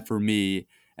advice you have for me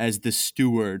as the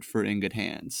steward for In Good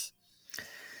Hands?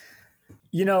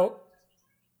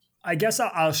 I guess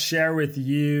I'll share with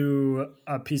you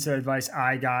a piece of advice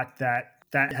I got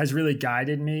that has really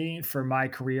guided me for my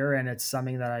career. And it's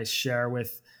something that I share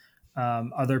with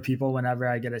other people whenever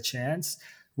I get a chance,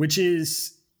 which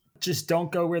is just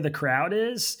don't go where the crowd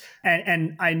is.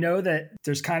 And I know that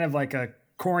there's kind of like a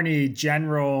corny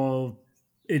general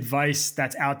advice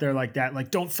that's out there like that, like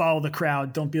don't follow the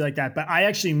crowd, don't be like that. But I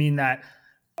actually mean that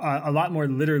a lot more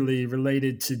literally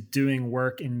related to doing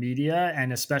work in media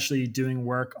and especially doing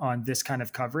work on this kind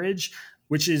of coverage,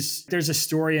 which is there's a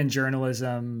story in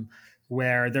journalism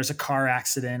where there's a car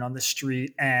accident on the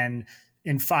street and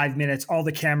in 5 minutes, all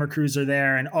the camera crews are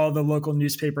there and all the local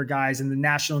newspaper guys and the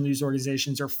national news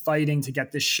organizations are fighting to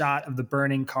get this shot of the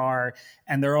burning car.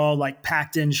 And they're all like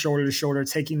packed in shoulder to shoulder,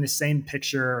 taking the same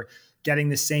picture, getting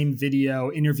the same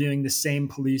video, interviewing the same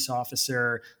police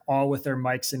officer, all with their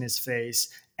mics in his face.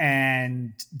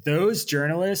 And those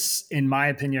journalists, in my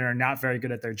opinion, are not very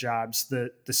good at their jobs. The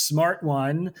smart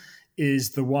one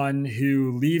is the one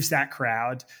who leaves that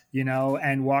crowd,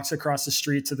 and walks across the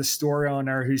street to the store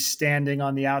owner who's standing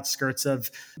on the outskirts of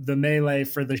the melee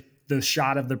for the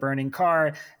shot of the burning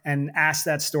car and asks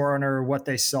that store owner what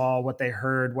they saw, what they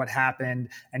heard, what happened.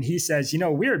 And he says,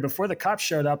 weird, before the cops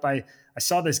showed up, I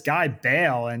saw this guy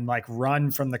bail and like run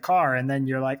from the car. And then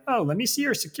you're like, oh, let me see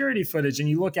your security footage. And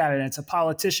you look at it and it's a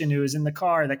politician who was in the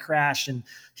car that crashed and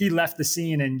he left the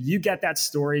scene. And you get that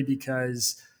story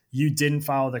because you didn't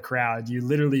follow the crowd. You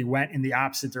literally went in the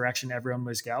opposite direction everyone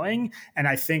was going. And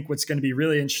I think what's going to be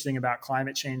really interesting about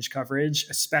climate change coverage,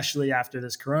 especially after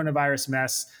this coronavirus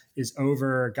mess is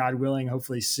over, God willing,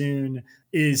 hopefully soon,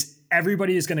 is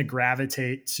everybody is going to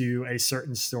gravitate to a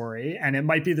certain story. And it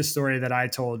might be the story that I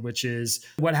told, which is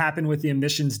what happened with the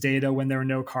emissions data when there were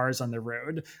no cars on the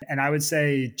road. And I would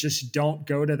say just don't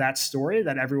go to that story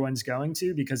that everyone's going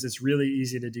to, because it's really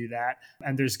easy to do that.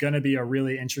 And there's going to be a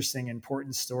really interesting,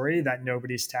 important story that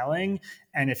nobody's telling.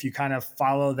 And if you kind of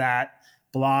follow that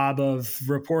blob of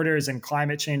reporters and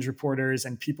climate change reporters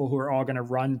and people who are all going to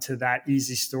run to that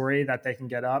easy story that they can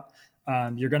get up,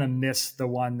 you're going to miss the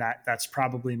one that's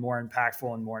probably more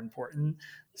impactful and more important.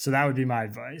 So that would be my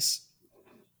advice.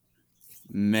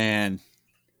 Man,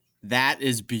 that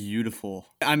is beautiful.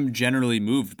 I'm generally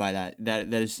moved by that.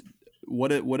 That is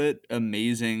what an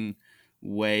amazing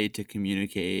way to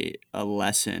communicate a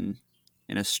lesson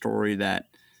in a story that,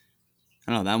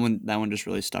 I don't know, that one just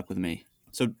really stuck with me.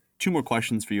 So 2 more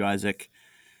questions for you, Isaac.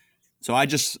 So I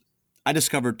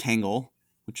discovered Tangle,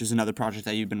 which is another project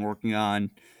that you've been working on,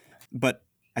 but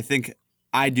I think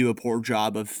I do a poor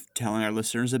job of telling our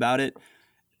listeners about it.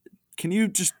 Can you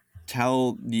just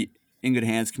tell the In Good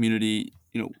Hands community,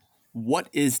 what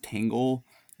is Tangle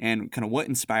and kind of what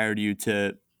inspired you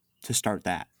to start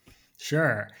that?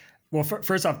 Sure. Well,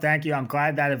 first off, thank you. I'm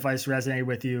glad that advice resonated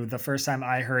with you. The first time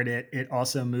I heard it, it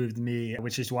also moved me,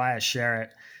 which is why I share it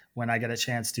when I get a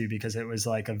chance to, because it was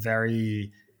like a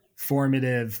very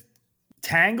formative.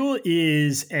 Tangle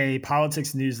is a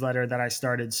politics newsletter that I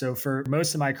started. So for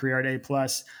most of my career at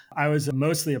A+, I was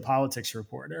mostly a politics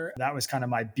reporter. That was kind of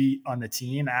my beat on the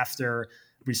team after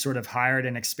we sort of hired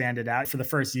and expanded out. For the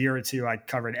first year or two, I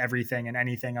covered everything and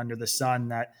anything under the sun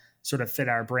that sort of fit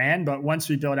our brand. But once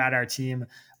we built out our team,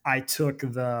 I took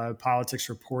the politics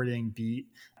reporting beat.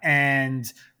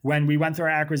 And when we went through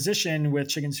our acquisition with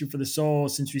Chicken Soup for the Soul,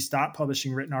 since we stopped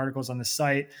publishing written articles on the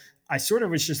site, I sort of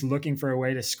was just looking for a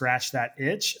way to scratch that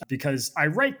itch, because I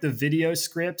write the video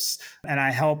scripts and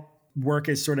I help work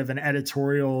as sort of an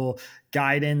editorial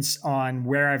guidance on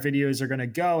where our videos are going to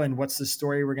go and what's the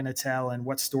story we're going to tell and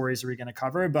what stories are we going to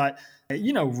cover. But,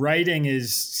 writing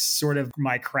is sort of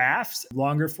my craft,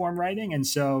 longer form writing. And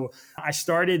so I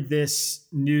started this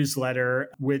newsletter,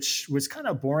 which was kind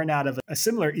of born out of a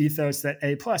similar ethos that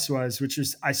A+ was, which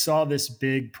is I saw this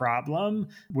big problem,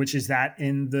 which is that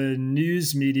in the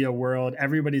news media world,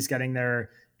 everybody's getting their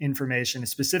information,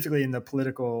 specifically in the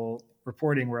political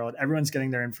reporting world, everyone's getting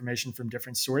their information from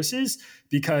different sources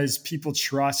because people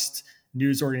trust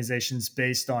news organizations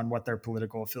based on what their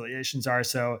political affiliations are.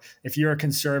 So if you're a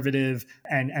conservative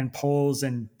and polls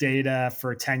and data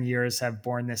for 10 years have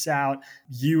borne this out,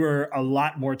 you are a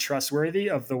lot more trustworthy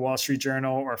of the Wall Street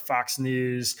Journal or Fox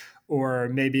News or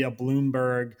maybe a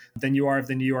Bloomberg than you are of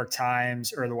the New York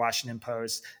Times or the Washington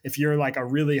Post. If you're like a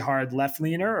really hard left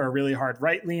leaner or a really hard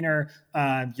right leaner,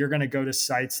 you're going to go to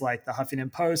sites like the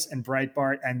Huffington Post and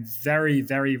Breitbart, and very,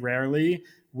 very rarely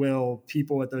will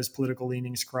people with those political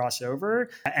leanings cross over.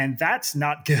 And that's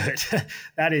not good.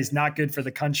 That is not good for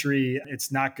the country.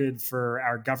 It's not good for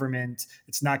our government.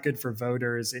 It's not good for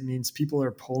voters. It means people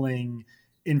are pulling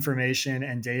information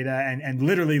and data and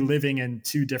literally living in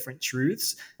 2 different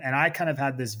truths. And I kind of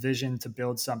had this vision to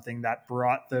build something that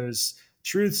brought those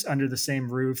truths under the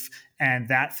same roof. And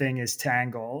that thing is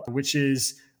Tangle, which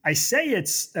is, I say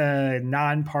it's a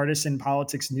nonpartisan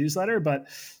politics newsletter, but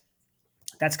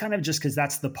that's kind of just because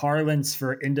that's the parlance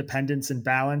for independence and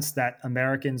balance that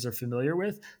Americans are familiar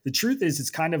with. The truth is,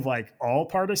 it's kind of like all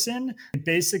partisan.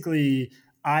 Basically,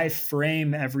 I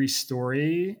frame every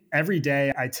story. Every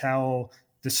day I tell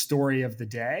the story of the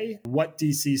day, what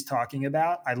DC is talking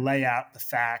about. I lay out the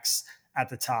facts at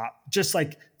the top, just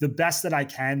like the best that I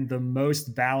can, the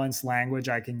most balanced language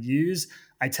I can use.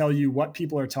 I tell you what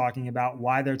people are talking about,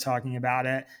 why they're talking about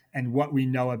it, and what we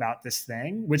know about this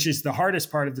thing, which is the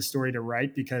hardest part of the story to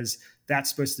write because that's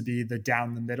supposed to be the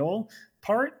down the middle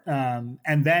part.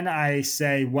 And then I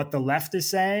say what the left is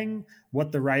saying,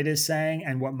 what the right is saying,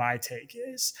 and what my take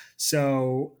is.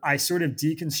 So I sort of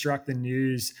deconstruct the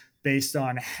news based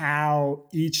on how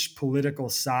each political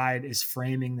side is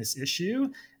framing this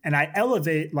issue. And I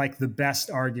elevate like the best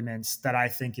arguments that I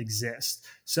think exist.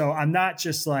 So I'm not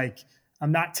just like,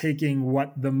 I'm not taking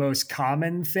what the most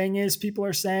common thing is people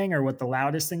are saying or what the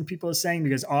loudest thing people are saying,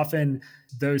 because often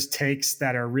those takes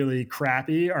that are really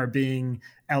crappy are being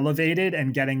elevated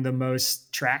and getting the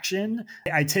most traction.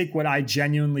 I take what I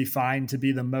genuinely find to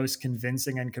be the most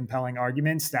convincing and compelling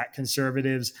arguments that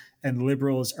conservatives and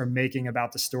liberals are making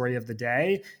about the story of the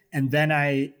day. And then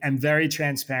I am very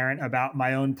transparent about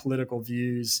my own political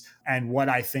views and what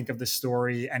I think of the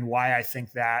story and why I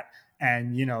think that,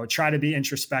 and, you know, try to be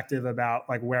introspective about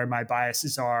like where my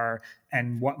biases are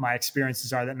and what my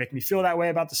experiences are that make me feel that way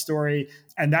about the story.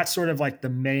 And that's sort of like the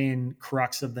main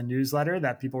crux of the newsletter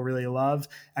that people really love.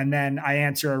 And then I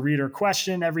answer a reader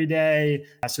question every day.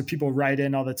 So people write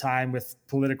in all the time with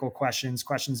political questions,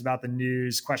 questions about the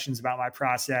news, questions about my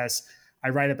process. I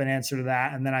write up an answer to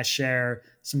that. And then I share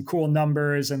some cool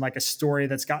numbers and like a story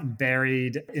that's gotten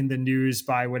buried in the news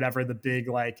by whatever the big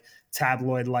like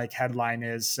tabloid like headline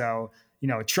is. So, you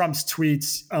know, Trump's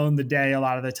tweets own the day a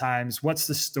lot of the times. What's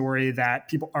the story that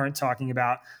people aren't talking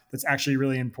about that's actually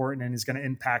really important and is going to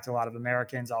impact a lot of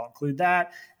Americans? I'll include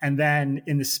that. And then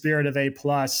in the spirit of A+,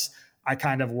 I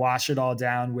kind of wash it all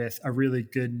down with a really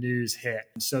good news hit.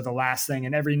 So the last thing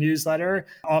in every newsletter,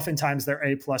 oftentimes their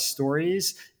A+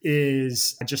 stories,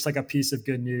 is just like a piece of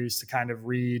good news to kind of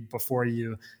read before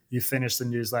you finish the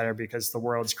newsletter, because the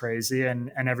world's crazy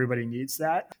and everybody needs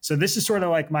that. So this is sort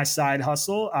of like my side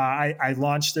hustle. I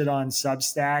launched it on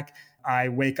Substack. I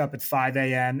wake up at 5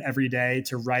 a.m. every day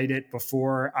to write it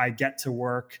before I get to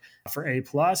work for A+.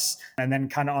 And then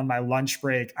kind of on my lunch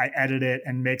break, I edit it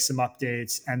and make some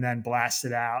updates and then blast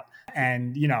it out.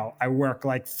 And, you know, I work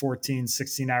like 14,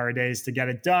 16-hour days to get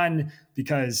it done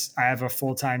because I have a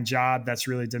full-time job that's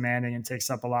really demanding and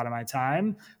takes up a lot of my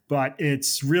time. But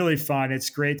it's really fun. It's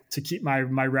great to keep my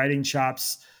writing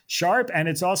chops sharp. And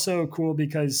it's also cool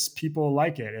because people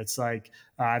like it. It's like,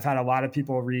 I've had a lot of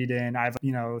people read in. I've,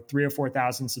 3,000 or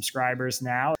 4,000 subscribers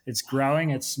now. It's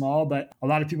growing, it's small, but a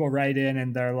lot of people write in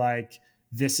and they're like,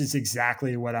 this is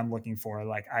exactly what I'm looking for.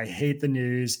 Like, I hate the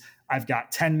news. I've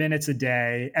got 10 minutes a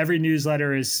day. Every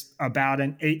newsletter is about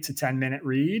an 8 to 10 minute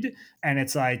read. And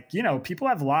it's like, people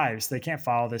have lives. They can't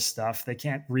follow this stuff. They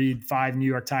can't read 5 New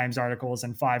York Times articles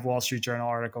and 5 Wall Street Journal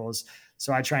articles.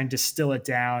 So I try and distill it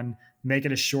down, make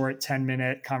it a short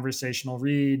 10-minute conversational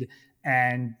read,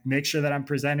 and make sure that I'm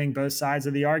presenting both sides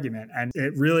of the argument. And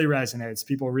it really resonates.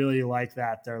 People really like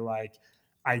that. They're like,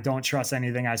 I don't trust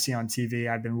anything I see on TV.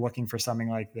 I've been looking for something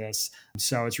like this.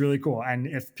 So it's really cool. And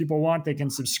if people want, they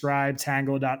can subscribe,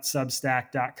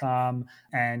 tango.substack.com.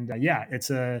 And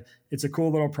it's a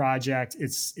cool little project.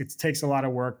 It takes a lot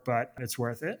of work, but it's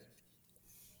worth it.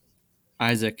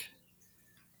 Isaac,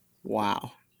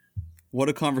 wow. What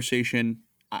a conversation.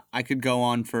 I could go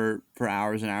on for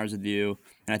hours and hours with you,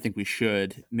 and I think we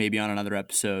should, maybe on another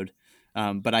episode.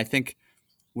 But I think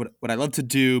what I love to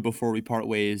do before we part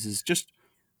ways is just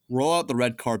roll out the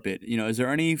red carpet. Is there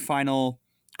any final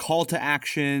call to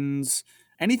actions,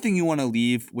 anything you want to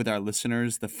leave with our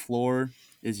listeners? The floor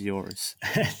is yours.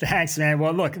 Thanks, man.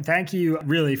 Well, look, thank you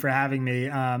really for having me.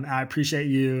 I appreciate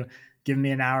you giving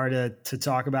me an hour to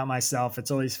talk about myself.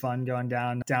 It's always fun going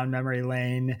down memory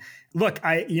lane. Look,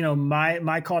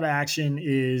 my call to action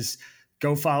is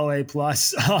go follow A+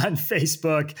 on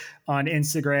Facebook, on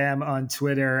Instagram, on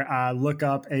Twitter. Look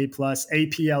up A+,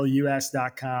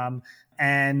 aplus.com.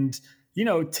 And,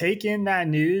 take in that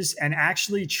news and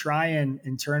actually try and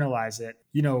internalize it.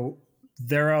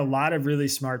 There are a lot of really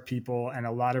smart people and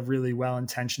a lot of really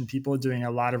well-intentioned people doing a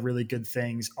lot of really good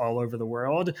things all over the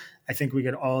world. I think we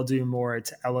could all do more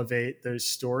to elevate those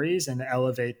stories and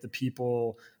elevate the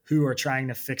people who are trying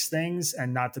to fix things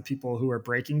and not the people who are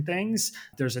breaking things.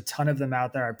 There's a ton of them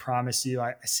out there. I promise you,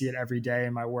 I see it every day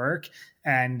in my work.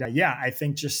 And I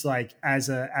think just like as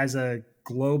a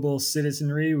global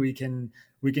citizenry, we can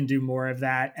do more of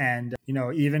that. And,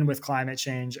 even with climate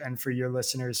change, and for your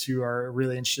listeners who are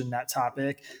really interested in that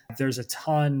topic, there's a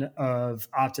ton of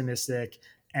optimistic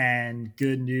and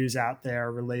good news out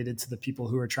there related to the people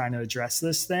who are trying to address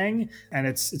this thing. And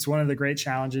it's one of the great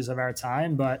challenges of our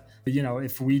time. But,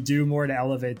 if we do more to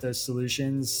elevate those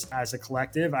solutions as a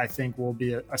collective, I think we'll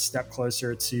be a step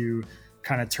closer to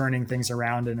kind of turning things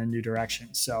around in a new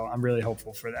direction. So I'm really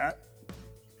hopeful for that.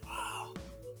 Wow.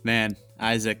 Man,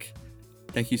 Isaac,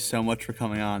 thank you so much for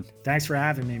coming on. Thanks for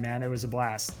having me, man. It was a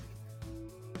blast.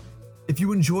 If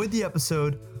you enjoyed the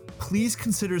episode, please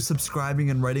consider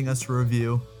subscribing and writing us a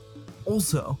review.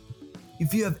 Also,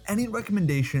 if you have any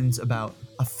recommendations about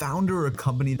a founder or a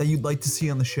company that you'd like to see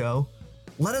on the show,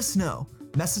 let us know.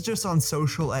 Message us on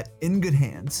social at In Good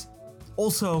Hands.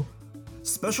 Also,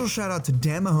 special shout out to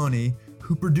Dan Mahoney,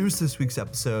 who produced this week's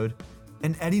episode,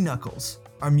 and Eddie Knuckles,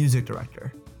 our music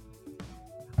director.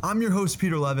 I'm your host,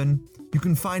 Peter Levin. You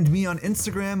can find me on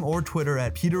Instagram or Twitter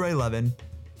at PeterA11. And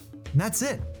that's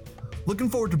it. Looking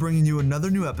forward to bringing you another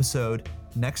new episode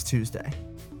next Tuesday.